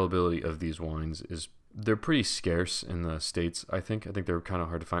the availability of these wines they're pretty scarce in the States. I think they're kind of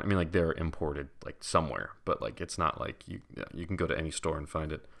hard to find. I mean, like, they're imported, like, somewhere, but, like, it's not like you can go to any store and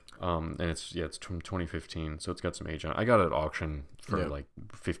find it. And it's from 2015, so it's got some age on it. I got it at auction for like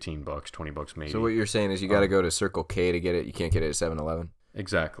 $15, $20 maybe. So what you're saying is you got to go to Circle K to get it. You can't get it at 7-Eleven.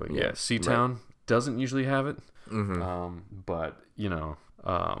 Exactly. Yeah. Seatown doesn't usually have it. But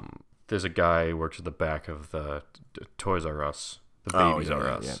there's a guy who works at the back of the Toys R Us The Oh, Babies yeah, Are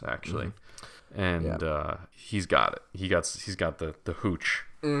yeah, Us, yeah. actually. And he's got it. He's got the hooch.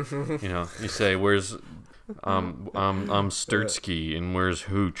 You know, you say, "Where's I'm Sturtsky and where's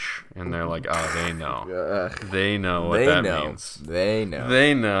Hooch?" And they're like, "Oh, they know. They know what that means. They know.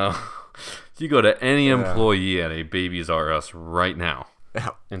 They know." You go to any employee at a Babies R Us right now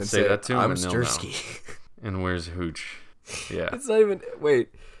and say that to him, I'm and they'll know. Stursky. And where's Hooch? Yeah. It's not even. Wait.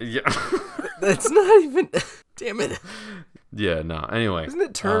 Yeah. That's not even. Damn it. Yeah, no. Anyway. Isn't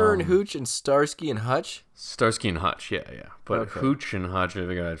it Turner and Hooch and Starsky and Hutch? Starsky and Hutch, yeah. But Okay. Hooch and Hutch, I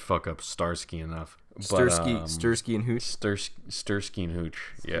think I'd fuck up Starsky enough. But, Stursky and Hooch? Stursky and Hooch,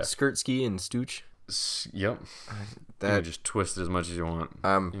 yeah. Skirtsky and Stooch? Yep. That You just twist it as much as you want.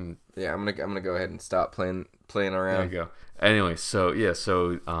 yeah, I'm gonna go ahead and stop playing There around. you go. Anyway, so I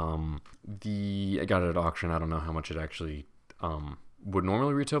got it at auction. I don't know how much it actually would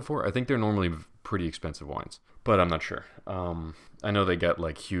normally retail for. I think they're normally pretty expensive wines, but I'm not sure. I know they get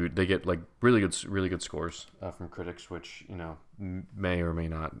like really good scores from critics, which may or may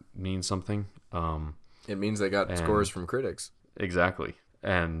not mean something. It means they got scores from critics. Exactly.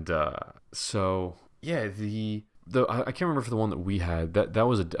 And so yeah, I can't remember for the one that we had. That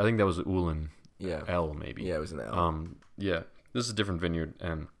was I think that was Ulan Yeah. L maybe. Yeah, it was an L. Yeah. This is a different vineyard,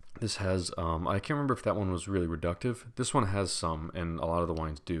 and this has I can't remember if that one was really reductive. This one has some, and a lot of the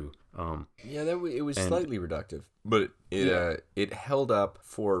wines do. Yeah, it was slightly reductive, but it held up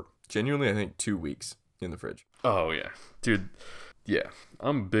for genuinely, I think, 2 weeks in the fridge. Oh yeah, dude. Yeah,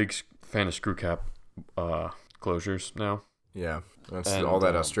 I'm a big fan of screw cap closures now. Yeah, that's And, all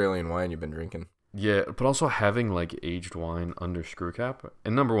that Australian wine you've been drinking. Yeah, but also having like aged wine under screw cap.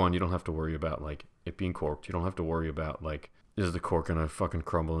 And number one, you don't have to worry about like it being corked. You don't have to worry about like, is the cork gonna fucking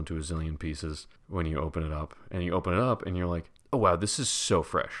crumble into a zillion pieces when you open it up? And you open it up and you're like, oh wow, this is so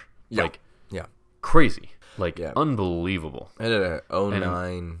fresh. Yeah. Like Yeah. crazy. Like Yeah. unbelievable. I had a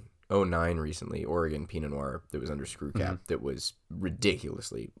 09 recently, Oregon Pinot Noir that was under screw cap that was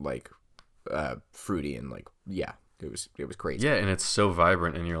ridiculously like fruity and like it was crazy. Yeah, and it's so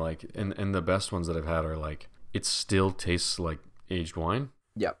vibrant, and you're like, and the best ones that I've had are like, it still tastes like aged wine.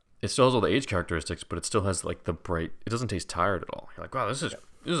 Yeah. It still has all the age characteristics, but it still has like the bright. It doesn't taste tired at all. You're like, wow, this is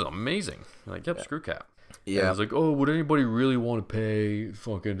amazing. You're like, yep, screw cap. Yeah. And it's like, oh, would anybody really want to pay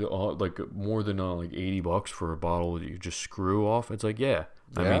fucking like more than like $80 for a bottle that you just screw off? It's like, yeah.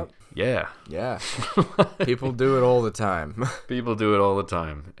 I mean, yeah. Yeah. People do it all the time. People do it all the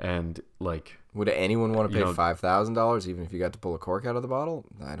time, and like, Would anyone want to pay $5,000 even if you got to pull a cork out of the bottle?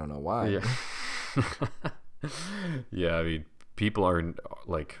 I don't know why. yeah. Yeah, I mean, people are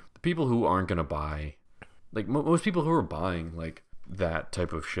like the people who aren't gonna buy, like most people who are buying like that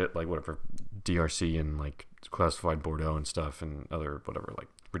type of shit, like whatever DRC and like classified Bordeaux and stuff and other whatever like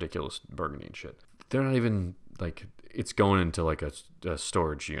ridiculous Burgundy and shit. They're not even like, it's going into like a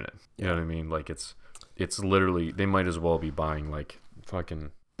storage unit. You know what I mean? Like it's literally, they might as well be buying like fucking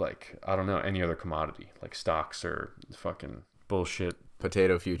like, I don't know, any other commodity like stocks or fucking bullshit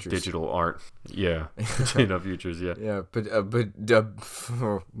Potato futures. digital art. Yeah. Potato futures. Yeah. Yeah, but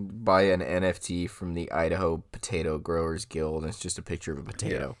buy an NFT from the Idaho Potato Growers Guild, and it's just a picture of a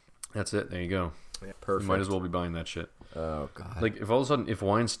potato. That's it. There you go. Yeah, perfect. You might as well be buying that shit. Oh god. Like if all of a sudden, if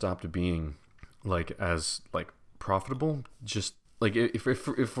wine stopped being like as like profitable, just like if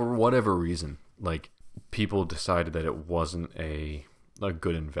for whatever reason, like people decided that it wasn't a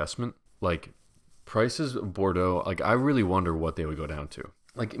good investment, like prices of Bordeaux, like I really wonder what they would go down to.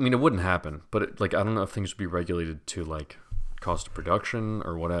 Like, I mean, it wouldn't happen, but like I don't know if things would be regulated to like cost of production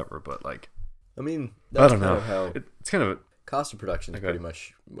or whatever. But like, I mean, I don't know. How It's kind of cost of production is pretty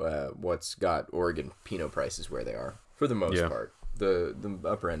much what's got Oregon Pinot prices where they are for the most part. The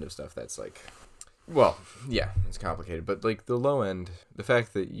upper end of stuff, that's like, well, yeah, it's complicated, but like the low end, the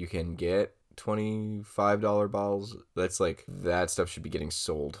fact that you can get $25 bottles, that's like, that stuff should be getting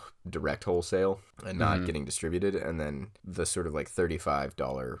sold direct wholesale and not getting distributed. And then the sort of like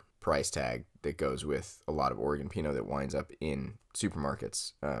 $35 price tag that goes with a lot of Oregon Pinot that winds up in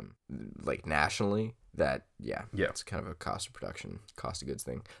supermarkets, like nationally, that it's kind of a cost of production, cost of goods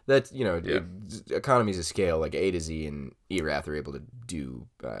thing. That's, economies of scale, like A to Z and ERATH are able to do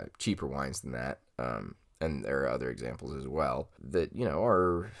cheaper wines than that. And there are other examples as well that,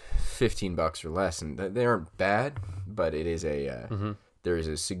 are $15 or less, and they aren't bad, but it is there is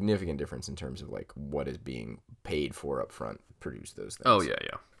a significant difference in terms of like what is being paid for up front to produce those things. Oh yeah,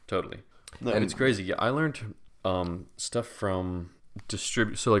 totally. No, and it's crazy. Yeah, I learned stuff from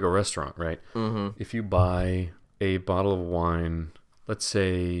so like a restaurant, right? Mm-hmm. If you buy a bottle of wine, let's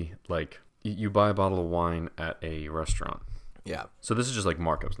say like you buy a bottle of wine at a restaurant, Yeah. So this is just like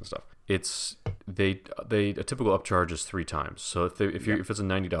markups and stuff. It's they a typical upcharge is 3 times. So if it's a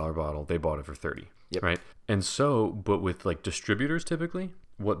 $90 bottle, they bought it for 30, Yep. right? And so, but with like distributors typically,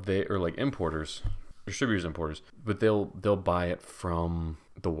 what they or like importers, importers, but they'll buy it from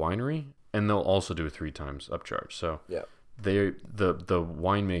the winery and they'll also do a 3 times upcharge. So Yeah. they the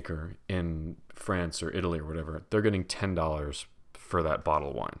winemaker in France or Italy or whatever, they're getting $10 for that bottle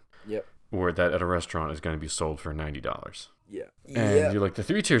of wine. Yep. Or that at a restaurant is going to be sold for $90. Yeah. And you're like, the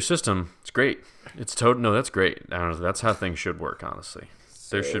 3-tier system, it's great. It's no, that's great. I don't know, that's how things should work, honestly.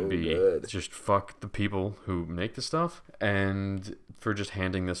 There should be just fuck the people who make the stuff, and for just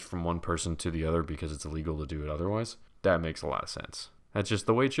handing this from one person to the other because it's illegal to do it otherwise. That makes a lot of sense. That's just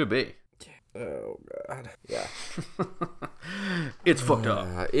the way it should be. Oh god. Yeah. It's fucked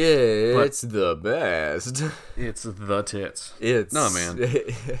up. It's the best. It's the tits. It's no, man.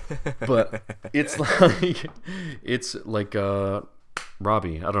 But it's like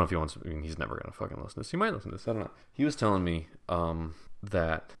Robbie. I don't know if he wants. I mean, he's never gonna fucking listen to this. He might listen to this. I don't know. He was telling me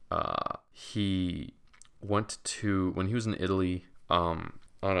that he went to when he was in Italy on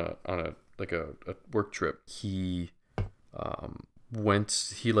a work trip. He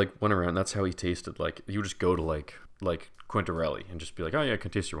went around. That's how he tasted. Like he would just go to like Quintarelli and just be like, oh yeah, I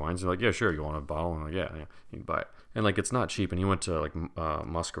can taste your wines. They're like, yeah, sure, you want a bottle? And I'm like, yeah, you can buy it. And like it's not cheap. And he went to like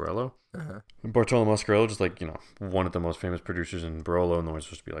Mascarello. Bartolo Mascarello, just like, you know, one of the most famous producers in Barolo, and the wine's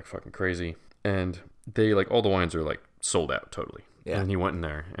supposed to be like fucking crazy. And they like all the wines are like sold out totally. Yeah. And he went in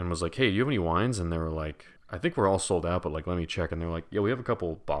there and was like, hey, do you have any wines? And they were like, I think we're all sold out, but like let me check. And they're like, yeah, we have a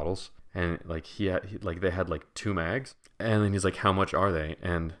couple bottles. And like they had like 2 mags. And then he's like, how much are they?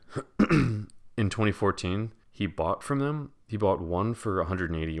 And in 2014, he bought from them. He bought one for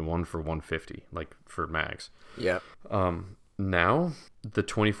 180 and one for 150, like for mags. Yeah. Now the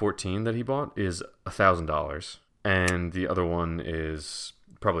 2014 that he bought is $1,000, and the other one is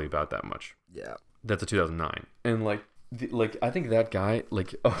probably about that much. Yeah. That's a 2009, and like I think that guy,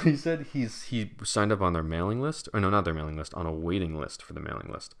 like, oh, he said he signed up on their mailing list, or no, not their mailing list, on a waiting list for the mailing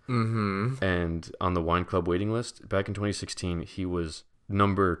list. Mm-hmm. And on the wine club waiting list back in 2016, he was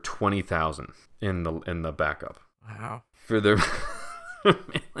number 20,000 in the backup. Wow. For their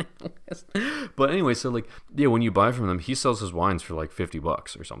mailing list. But anyway, so like, yeah, when you buy from them, he sells his wines for like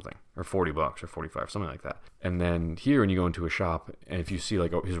 $50 or something, or $40 or $45, something like that. And then here, when you go into a shop, and if you see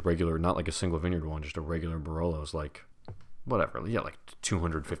like his regular, not like a single vineyard one, just a regular Barolo is like, whatever, yeah, like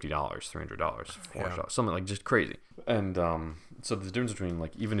 $250, $300, $400, something like just crazy. And so the difference between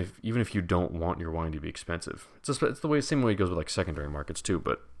like even if you don't want your wine to be expensive, it's the same way it goes with like secondary markets too.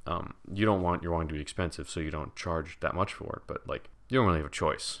 But you don't want your wine to be expensive, so you don't charge that much for it. But like you don't really have a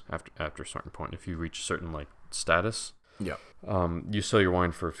choice after a certain point. If you reach a certain like status, yeah, you sell your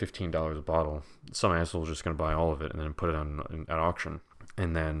wine for $15 a bottle. Some asshole's just gonna buy all of it and then put it at auction,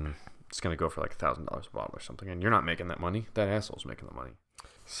 and then it's going to go for like $1,000 a bottle or something, and you're not making that money. That asshole's making the money.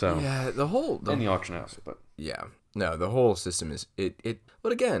 So yeah, the auction house, but yeah, no, the whole system is it.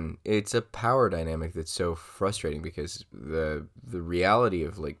 But again, it's a power dynamic that's so frustrating because the reality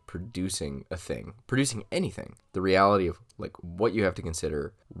of like producing anything, the reality of like what you have to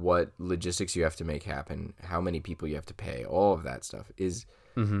consider, what logistics you have to make happen, how many people you have to pay, all of that stuff is,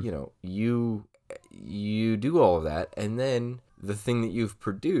 you know, you do all of that, and then the thing that you've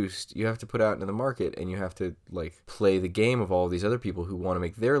produced, you have to put out into the market, and you have to like play the game of all these other people who want to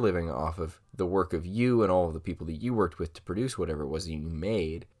make their living off of the work of you and all of the people that you worked with to produce whatever it was that you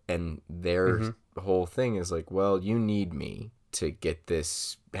made. And their whole thing is like, well, you need me to get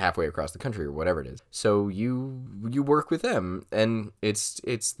this halfway across the country or whatever it is. So you work with them, and it's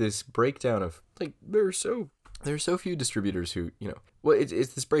this breakdown of like there are so few distributors who, you know, well,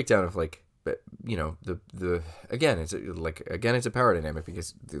 it's this breakdown of like, but you know, it's a power dynamic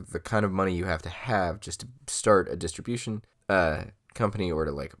because the kind of money you have to just to start a distribution company or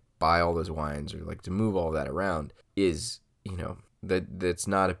to like buy all those wines or like to move all that around is, you know, that's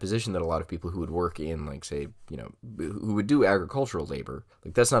not a position that a lot of people who would work in, like, say, you know, who would do agricultural labor,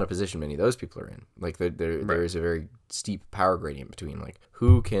 like that's not a position many of those people are in. Like there is a very steep power gradient between like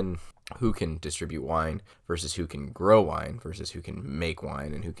who can distribute wine versus who can grow wine versus who can make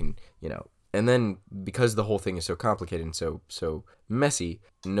wine and who can, you know, and then because the whole thing is so complicated and so messy,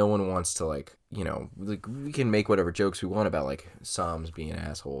 no one wants to like, you know, like we can make whatever jokes we want about like Psalms being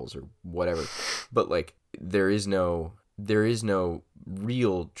assholes or whatever, but like there is no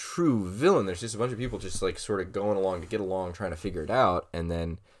real true villain. There's just a bunch of people just like sort of going along to get along, trying to figure it out, and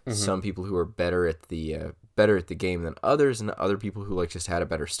then some people who are better at the game than others, and other people who like just had a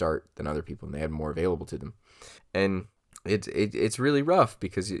better start than other people and they had more available to them. And it's really rough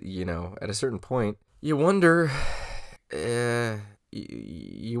because, you know, at a certain point you wonder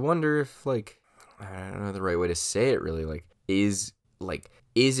you wonder if, like, I don't know the right way to say it really, is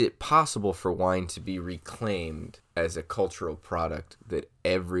it possible for wine to be reclaimed as a cultural product that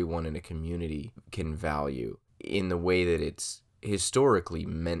everyone in a community can value in the way that it's historically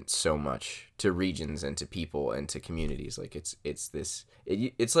meant so much to regions and to people and to communities? Like it's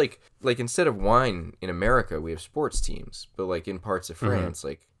like instead of wine in America, we have sports teams, but like in parts of France,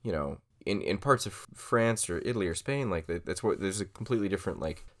 like, you know, in parts of France or Italy or Spain, like that's what there's a completely different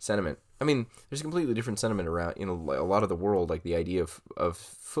like sentiment. I mean, there's a completely different sentiment around, you know, a lot of the world. Like the idea of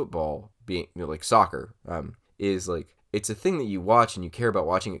football being, you know, like soccer, is like it's a thing that you watch and you care about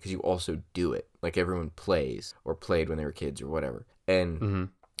watching it because you also do it. Like everyone plays or played when they were kids or whatever. And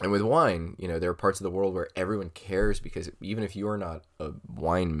with wine, you know, there are parts of the world where everyone cares because even if you are not a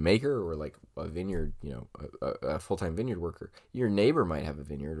wine maker or like a vineyard, you know, a full-time vineyard worker, your neighbor might have a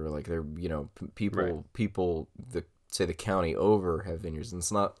vineyard, or like they're, you know, people the say the county over have vineyards. And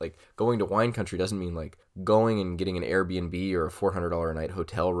it's not like going to wine country doesn't mean like going and getting an Airbnb or a $400 a night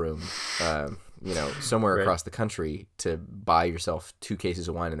hotel room, you know, somewhere across the country to buy yourself 2 cases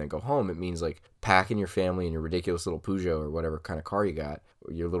of wine and then go home. It means like packing your family in your ridiculous little Peugeot or whatever kind of car you got,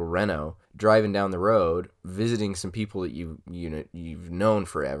 or your little Renault, driving down the road, visiting some people that you've known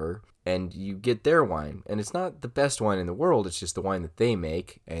forever, and you get their wine. And it's not the best wine in the world, it's just the wine that they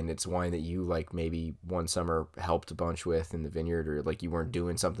make, and it's wine that you like maybe one summer helped a bunch with in the vineyard, or like you weren't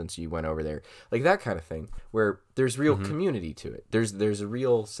doing something so you went over there. Like that kind of thing where there's real community to it. There's a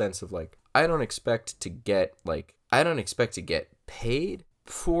real sense of like I don't expect to get paid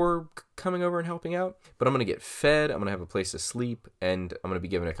for coming over and helping out, but I'm going to get fed, I'm going to have a place to sleep, and I'm going to be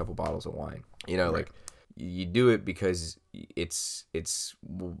given a couple bottles of wine. You know, like you do it because it's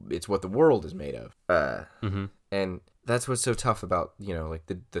what the world is made of. And that's what's so tough about, you know, like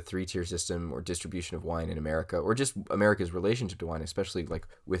the 3-tier system or distribution of wine in America, or just America's relationship to wine, especially like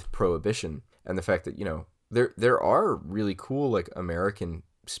with prohibition, and the fact that, you know, there are really cool like American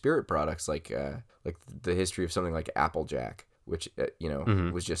spirit products, like the history of something like Applejack, which you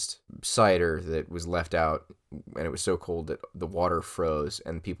know was just cider that was left out, and it was so cold that the water froze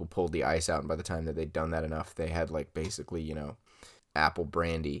and people pulled the ice out, and by the time that they'd done that enough, they had like basically, you know, apple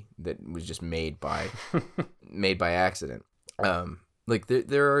brandy that was just made by accident. Like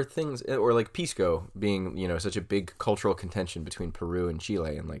there are things, or like pisco being, you know, such a big cultural contention between Peru and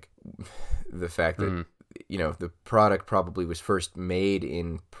Chile, and like the fact that you know, the product probably was first made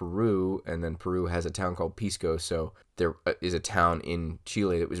in Peru, and then Peru has a town called Pisco, so there is a town in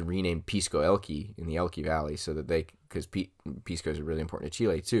Chile that was renamed Pisco Elqui in the Elqui Valley, so that because Piscos are really important to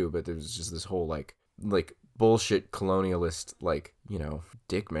Chile too, but there's just this whole like bullshit colonialist, like, you know,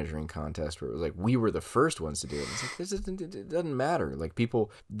 dick measuring contest where it was like we were the first ones to do it. It's like it doesn't matter. Like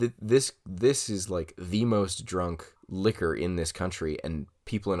people, this is like the most drunk liquor in this country, and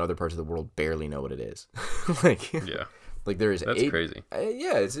people in other parts of the world barely know what it is. Like like there is that's crazy.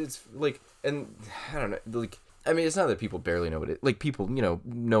 Yeah, it's like, and I don't know, like I mean, it's not that people barely know what it, like people, you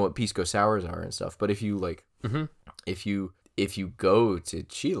know what pisco sours are and stuff, but if you like if you go to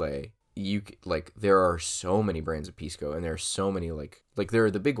Chile, you like there are so many brands of pisco, and there are so many like there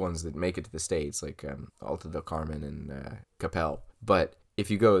are the big ones that make it to the States, like Alta del Carmen and Capel, but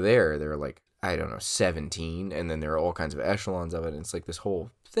if you go there, there are like, I don't know, 17, and then there are all kinds of echelons of it, and it's like this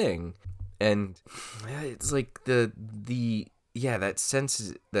whole thing, and it's like that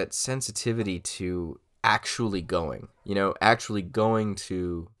sensitivity to actually going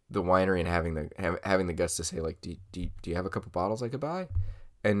to the winery and having the guts to say like, do you have a couple bottles I could buy,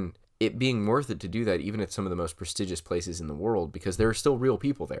 and it being worth it to do that even at some of the most prestigious places in the world, because there are still real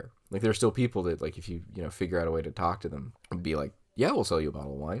people there. Like there are still people that, like, if you figure out a way to talk to them and be like, yeah, we'll sell you a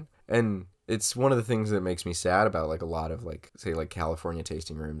bottle of wine. And it's one of the things that makes me sad about like a lot of like, say, like California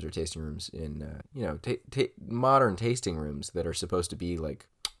tasting rooms, or tasting rooms in modern tasting rooms that are supposed to be like,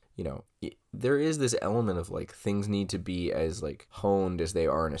 you know, there is this element of like things need to be as like honed as they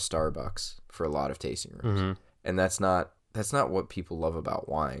are in a Starbucks for a lot of tasting rooms. And that's not what people love about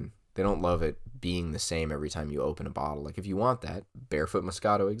wine. They don't love it being the same every time you open a bottle. Like if you want that, Barefoot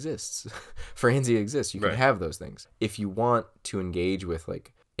Moscato exists. Franzia exists. You can have those things. If you want to engage with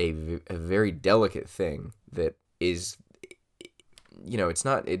like a very delicate thing that is, you know,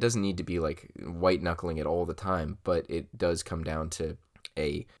 it doesn't need to be like white knuckling it all the time, but it does come down to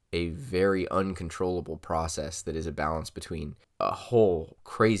a very uncontrollable process that is a balance between a whole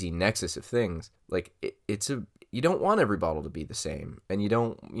crazy nexus of things. Like you don't want every bottle to be the same, and you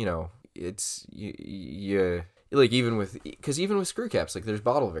don't, you know, it's you like even with screw caps, like there's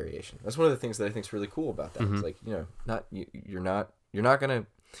bottle variation. That's one of the things that I think is really cool about that. It's like, you know, you're not gonna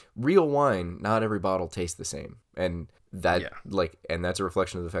real wine. Not every bottle tastes the same, and that Yeah. like, and that's a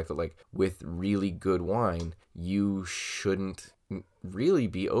reflection of the fact that like with really good wine, you shouldn't really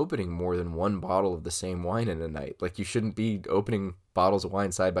be opening more than one bottle of the same wine in a night. Like you shouldn't be opening bottles of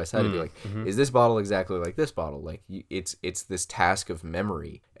wine side by side and be like, is this bottle exactly like this bottle? Like it's this task of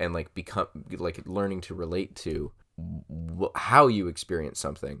memory and like become like learning to relate to how you experience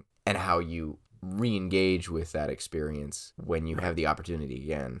something and how you re-engage with that experience when you have the opportunity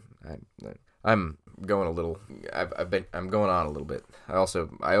again. I'm going a little. I'm going on a little bit. I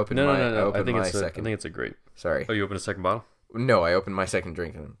opened No, my no, no, no. I opened my I second. think it's a great. Sorry. Oh, you opened a second bottle? No, I opened my second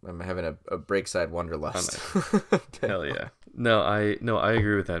drink and I'm having a Breakside Wanderlust. Hell yeah. No, I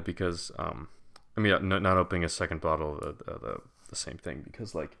agree with that because I mean, not opening a second bottle of the same thing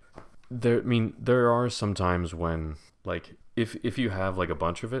because like there are some times when like if you have like a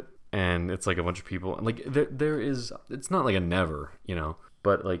bunch of it and it's like a bunch of people like there is, it's not like a never, you know,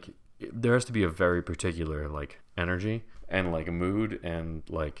 but like there has to be a very particular like energy and like a mood and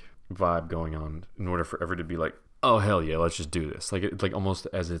like vibe going on in order for ever to be like, oh hell yeah, let's just do this. Like it's like almost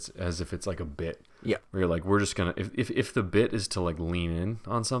as if it's like a bit. Yeah. Where you're like, we're just gonna if the bit is to like lean in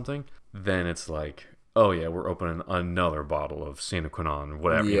on something, then it's like, oh yeah, we're opening another bottle of Santa Quinone,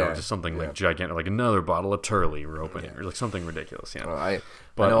 whatever, you know, just something like gigantic, like another bottle of Turley we're opening, or like something ridiculous, you know. Well, I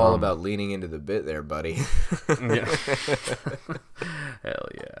know all about leaning into the bit there, buddy. Yeah. Hell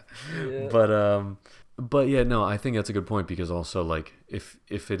yeah. But yeah, no, I think that's a good point because also like if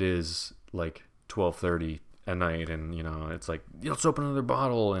it is like 12:30 at night and you know it's like, let's open another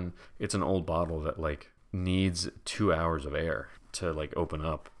bottle and it's an old bottle that like needs 2 hours of air to like open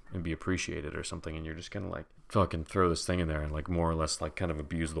up and be appreciated or something, and you're just gonna like fucking throw this thing in there and like more or less like kind of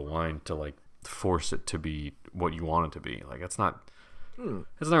abuse the wine to like force it to be what you want it to be. Like it's not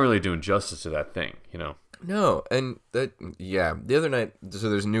really doing justice to that thing, you know. No, and that the other night, so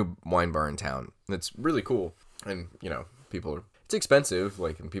there's a new wine bar in town that's really cool, and you know it's expensive,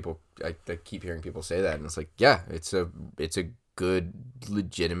 like, and people I keep hearing people say that, and it's like, yeah, it's a good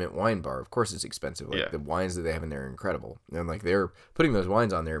legitimate wine bar. Of course it's expensive. Like the wines that they have in there are incredible, and like they're putting those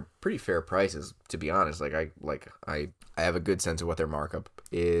wines on there pretty fair prices, to be honest. Like I have a good sense of what their markup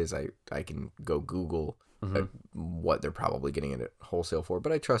is. I can go Google what they're probably getting it at wholesale for,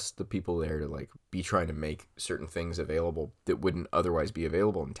 but I trust the people there to like be trying to make certain things available that wouldn't otherwise be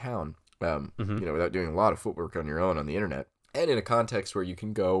available in town, you know, without doing a lot of footwork on your own on the internet. And in a context where you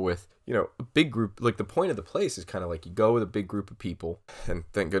can go with, you know, a big group. Like the point of the place is kind of like you go with a big group of people, and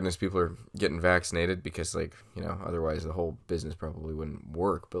thank goodness people are getting vaccinated because, like, you know, otherwise the whole business probably wouldn't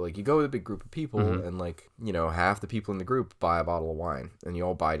work. But like you go with a big group of people, and like, you know, half the people in the group buy a bottle of wine, and you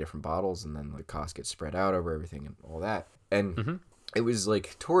all buy different bottles, and then like cost gets spread out over everything and all that. And it was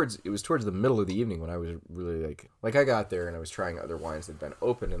towards the middle of the evening when I was really like I got there and I was trying other wines that had been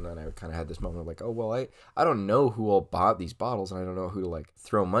open, and then I kind of had this moment of like, oh well, I don't know who all bought these bottles, and I don't know who to like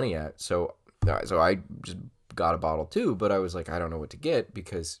throw money at, so I just got a bottle too, but I was like, I don't know what to get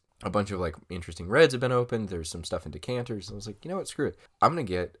because a bunch of like interesting reds have been opened. There's some stuff in decanters, and I was like, you know what, screw it, I'm gonna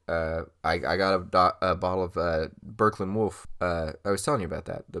get I got a bottle of Birkeland Wolf. I was telling you about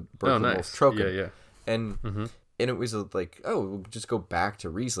that, the Birkeland Wolf Trocken. Yeah. And it was like, oh, we'll just go back to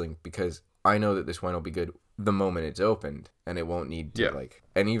Riesling because I know that this wine will be good the moment it's opened, and it won't need to like,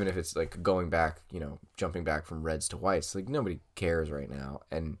 and even if it's like going back, you know, jumping back from reds to whites, like nobody cares right now.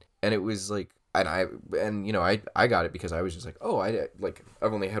 And it was like, and you know, I got it because I was just like, oh,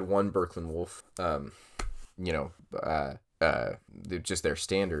 I've only had one Birkeland Wolf, you know, just their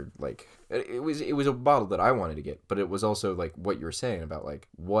standard, like it was a bottle that I wanted to get, but it was also like what you were saying about like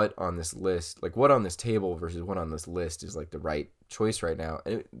what on this list, like what on this table versus what on this list is like the right choice right now.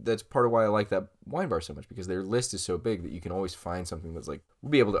 And that's part of why I like that wine bar so much, because their list is so big that you can always find something that's like,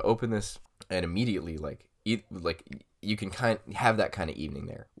 we'll be able to open this and immediately like you can kind of have that kind of evening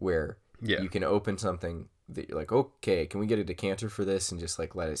there where you can open something that you're like, okay, can we get a decanter for this and just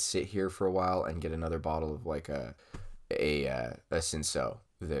like let it sit here for a while and get another bottle of like a Cinsault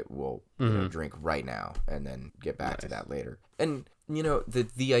that we'll you know, drink right now and then get back to that later. And you know,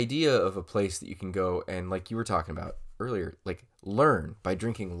 the idea of a place that you can go and, like you were talking about earlier, like learn by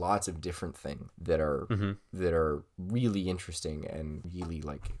drinking lots of different things that are really interesting and really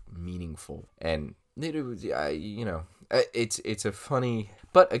like meaningful. And you know, it's a funny,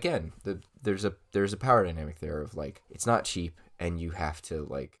 but again, there's a power dynamic there of like, it's not cheap, and you have to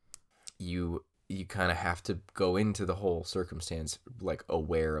like you kind of have to go into the whole circumstance like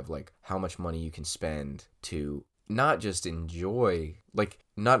aware of like how much money you can spend to not just enjoy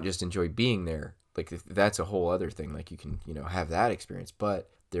being there. Like that's a whole other thing. Like you can, you know, have that experience, but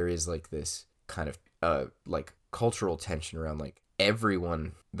there is like this kind of like cultural tension around like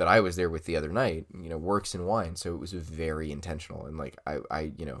everyone that I was there with the other night, works in wine, so it was very intentional. And like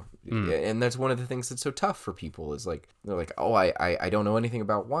and that's one of the things that's so tough for people is like they're like, oh, I don't know anything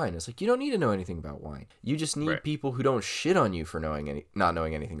about wine. It's like you don't need to know anything about wine. You just need people who don't shit on you for not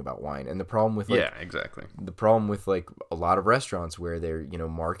knowing anything about wine. And the problem with exactly. The problem with like a lot of restaurants where they're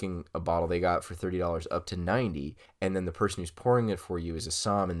marking a bottle they got for $30 up to $90, and then the person who's pouring it for you is a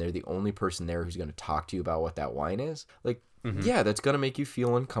somm, and they're the only person there who's going to talk to you about what that wine is. Like, yeah, that's going to make you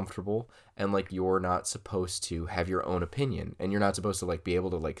feel uncomfortable, and like you're not supposed to have your own opinion, and you're not supposed to like be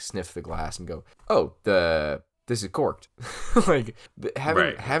able to like sniff the glass and go, oh, this is corked. Like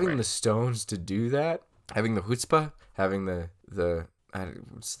having the stones to do that, having the chutzpah, having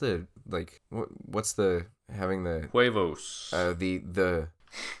having the huevos,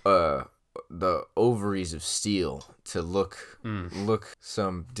 the ovaries of steel to look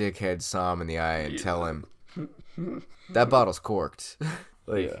some dickhead somm in the eye and tell him that bottle's corked.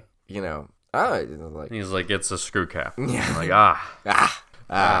 Like, he's like, it's a screw cap. Yeah. Like,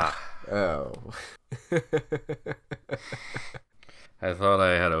 oh. I thought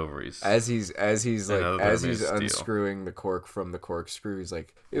I had ovaries. As he's unscrewing the cork from the corkscrew, he's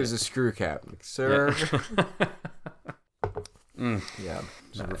like, it was a screw cap. Like, sir. Yeah.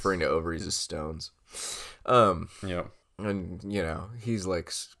 Just referring to ovaries as stones. Yeah. And, he's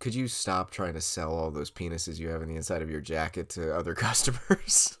like, could you stop trying to sell all those penises you have in the inside of your jacket to other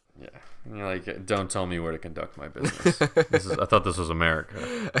customers? Yeah. And you're like, don't tell me where to conduct my business. I thought this was America.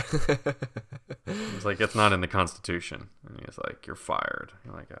 He's like, it's not in the Constitution. And he's like, you're fired.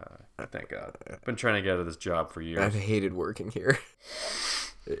 You're like, thank God. I've been trying to get out of this job for years. I've hated working here.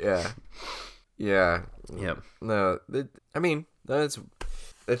 Yeah. Yeah. Yep. No,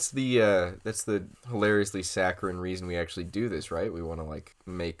 that's the hilariously saccharine reason we actually do this, right? We want to like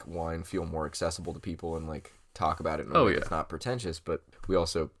make wine feel more accessible to people and like talk about it in a way that's not pretentious, but we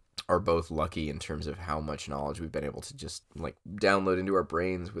also are both lucky in terms of how much knowledge we've been able to just like download into our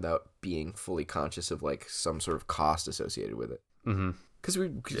brains without being fully conscious of like some sort of cost associated with it. Mm-hmm. Because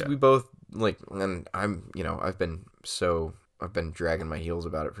we both like, and I've been dragging my heels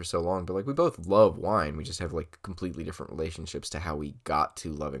about it for so long, but like we both love wine. We just have like completely different relationships to how we got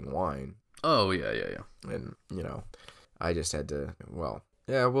to loving wine. Oh yeah. And I just had to. Well,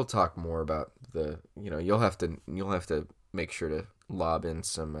 yeah, we'll talk more about you'll have to make sure to lob in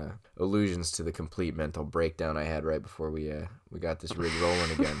some allusions to the complete mental breakdown I had right before we got this rig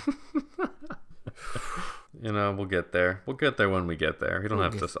rolling again. We'll get there. We'll get there when we get there. We don't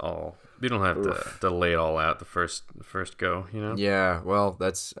have to lay it all out the first go, Yeah, well,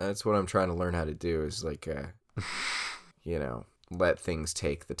 that's what I'm trying to learn how to do is like let things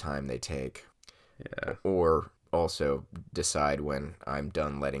take the time they take. Yeah. Or also decide when I'm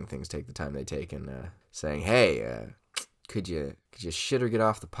done letting things take the time they take and saying, "Hey, could you shit or get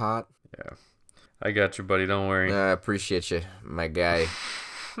off the pot?" Yeah. I got you, buddy. Don't worry. I appreciate you, my guy.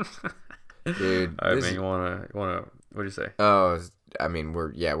 Dude, I mean, you wanna? What do you say? Oh, I mean,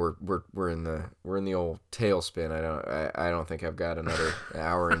 we're in the old tailspin. I don't think I've got another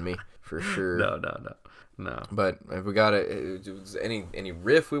hour in me for sure. No. But have we got any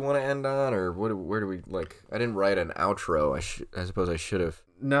riff we want to end on, or where do we like? I didn't write an outro. I suppose I should have.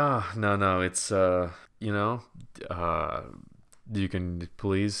 No. It's you can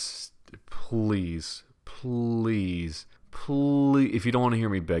please, if you don't want to hear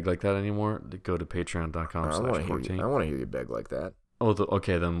me beg like that anymore, go to patreon.com/Courtaint. I want to hear you beg like that. Oh,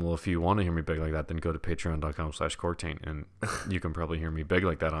 okay, then, well, if you want to hear me beg like that, then go to patreon.com/Courtaint, and you can probably hear me beg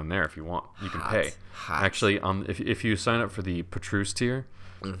like that on there if you want. You can pay. Actually, if you sign up for the Petrus tier,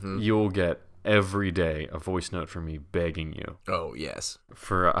 you'll get every day a voice note from me begging you. Oh, yes.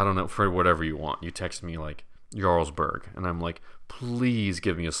 For, I don't know, for whatever you want. You text me, like, Jarlsberg, and I'm like, please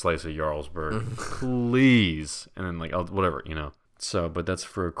give me a slice of Jarlsberg. Please. And then, like, whatever, So, but that's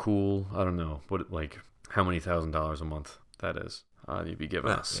for a cool, I don't know, how many $1,000 a month that is. You'd be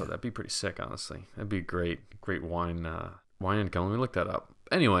giving us, so that'd be pretty sick, honestly. That'd be great wine income. Let me look that up.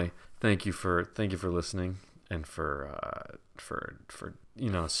 Anyway, thank you for listening and for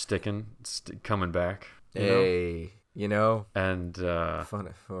coming back. Hey, and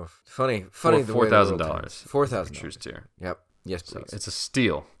funny. $4,000. $4,000 tier. Yep. Yes, please. So it's a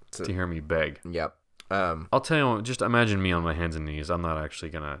steal to hear me beg. Yep. I'll tell you, just imagine me on my hands and knees. I'm not actually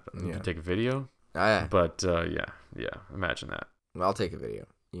gonna take a video. But yeah, imagine that. I'll take a video.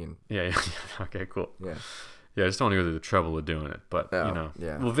 Yeah. Okay, cool. Yeah. Yeah, I just don't want to go through the trouble of doing it. But,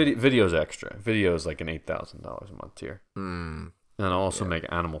 Yeah. Well, video's extra. Video's like an $8,000 a month tier. Mm. And I'll also make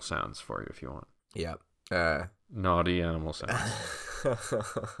animal sounds for you if you want. Yep. Naughty animal sounds.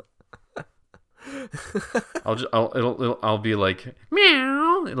 I'll be like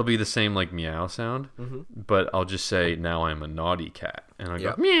meow. It'll be the same like meow sound, but I'll just say now I'm a naughty cat, and I'll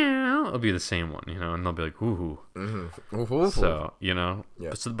go meow. It'll be the same one, and they'll be like ooh. So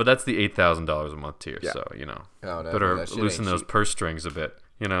but that's the $8,000 a month tier. Yeah. So Oh, no, better loosen those purse strings a bit.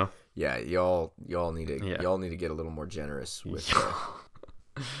 Yeah, y'all need to get a little more generous with.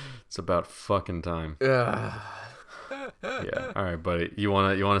 It's about fucking time. Yeah. All right, buddy. You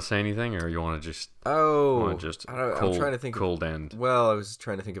wanna say anything, or you wanna just? I'm trying to think. Cold end. Well, I was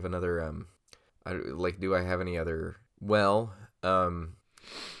trying to think of another. Do I have any other? Well,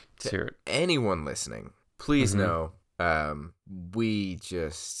 Let's hear it. Anyone listening, please know, we're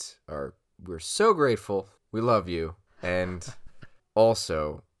so grateful. We love you, and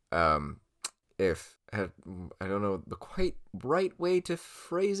also, if I don't know the quite right way to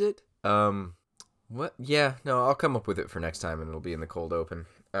phrase it, what? Yeah, no, I'll come up with it for next time, and it'll be in the cold open.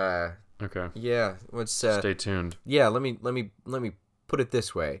 Okay. Yeah, let's stay tuned. Yeah, let me put it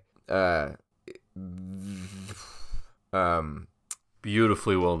this way.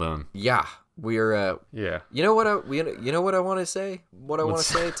 Beautifully well done. Yeah, we're. Yeah. You know what I want to say? What I want to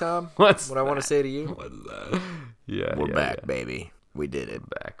say, Tom? What I want to say to you? What's that? Yeah. We're back, baby. We did it.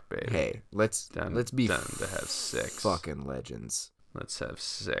 Back, baby. Hey, let's be done to have sex. Fucking legends. Let's have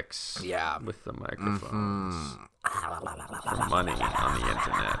sex. Yeah. With the microphones. Money on the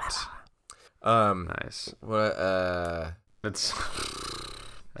internet. Nice. What? That's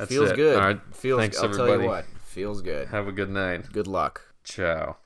feels it. good. All right. Feels. Thanks, I'll everybody. tell you what. Feels good. Have a good night. Good luck. Ciao.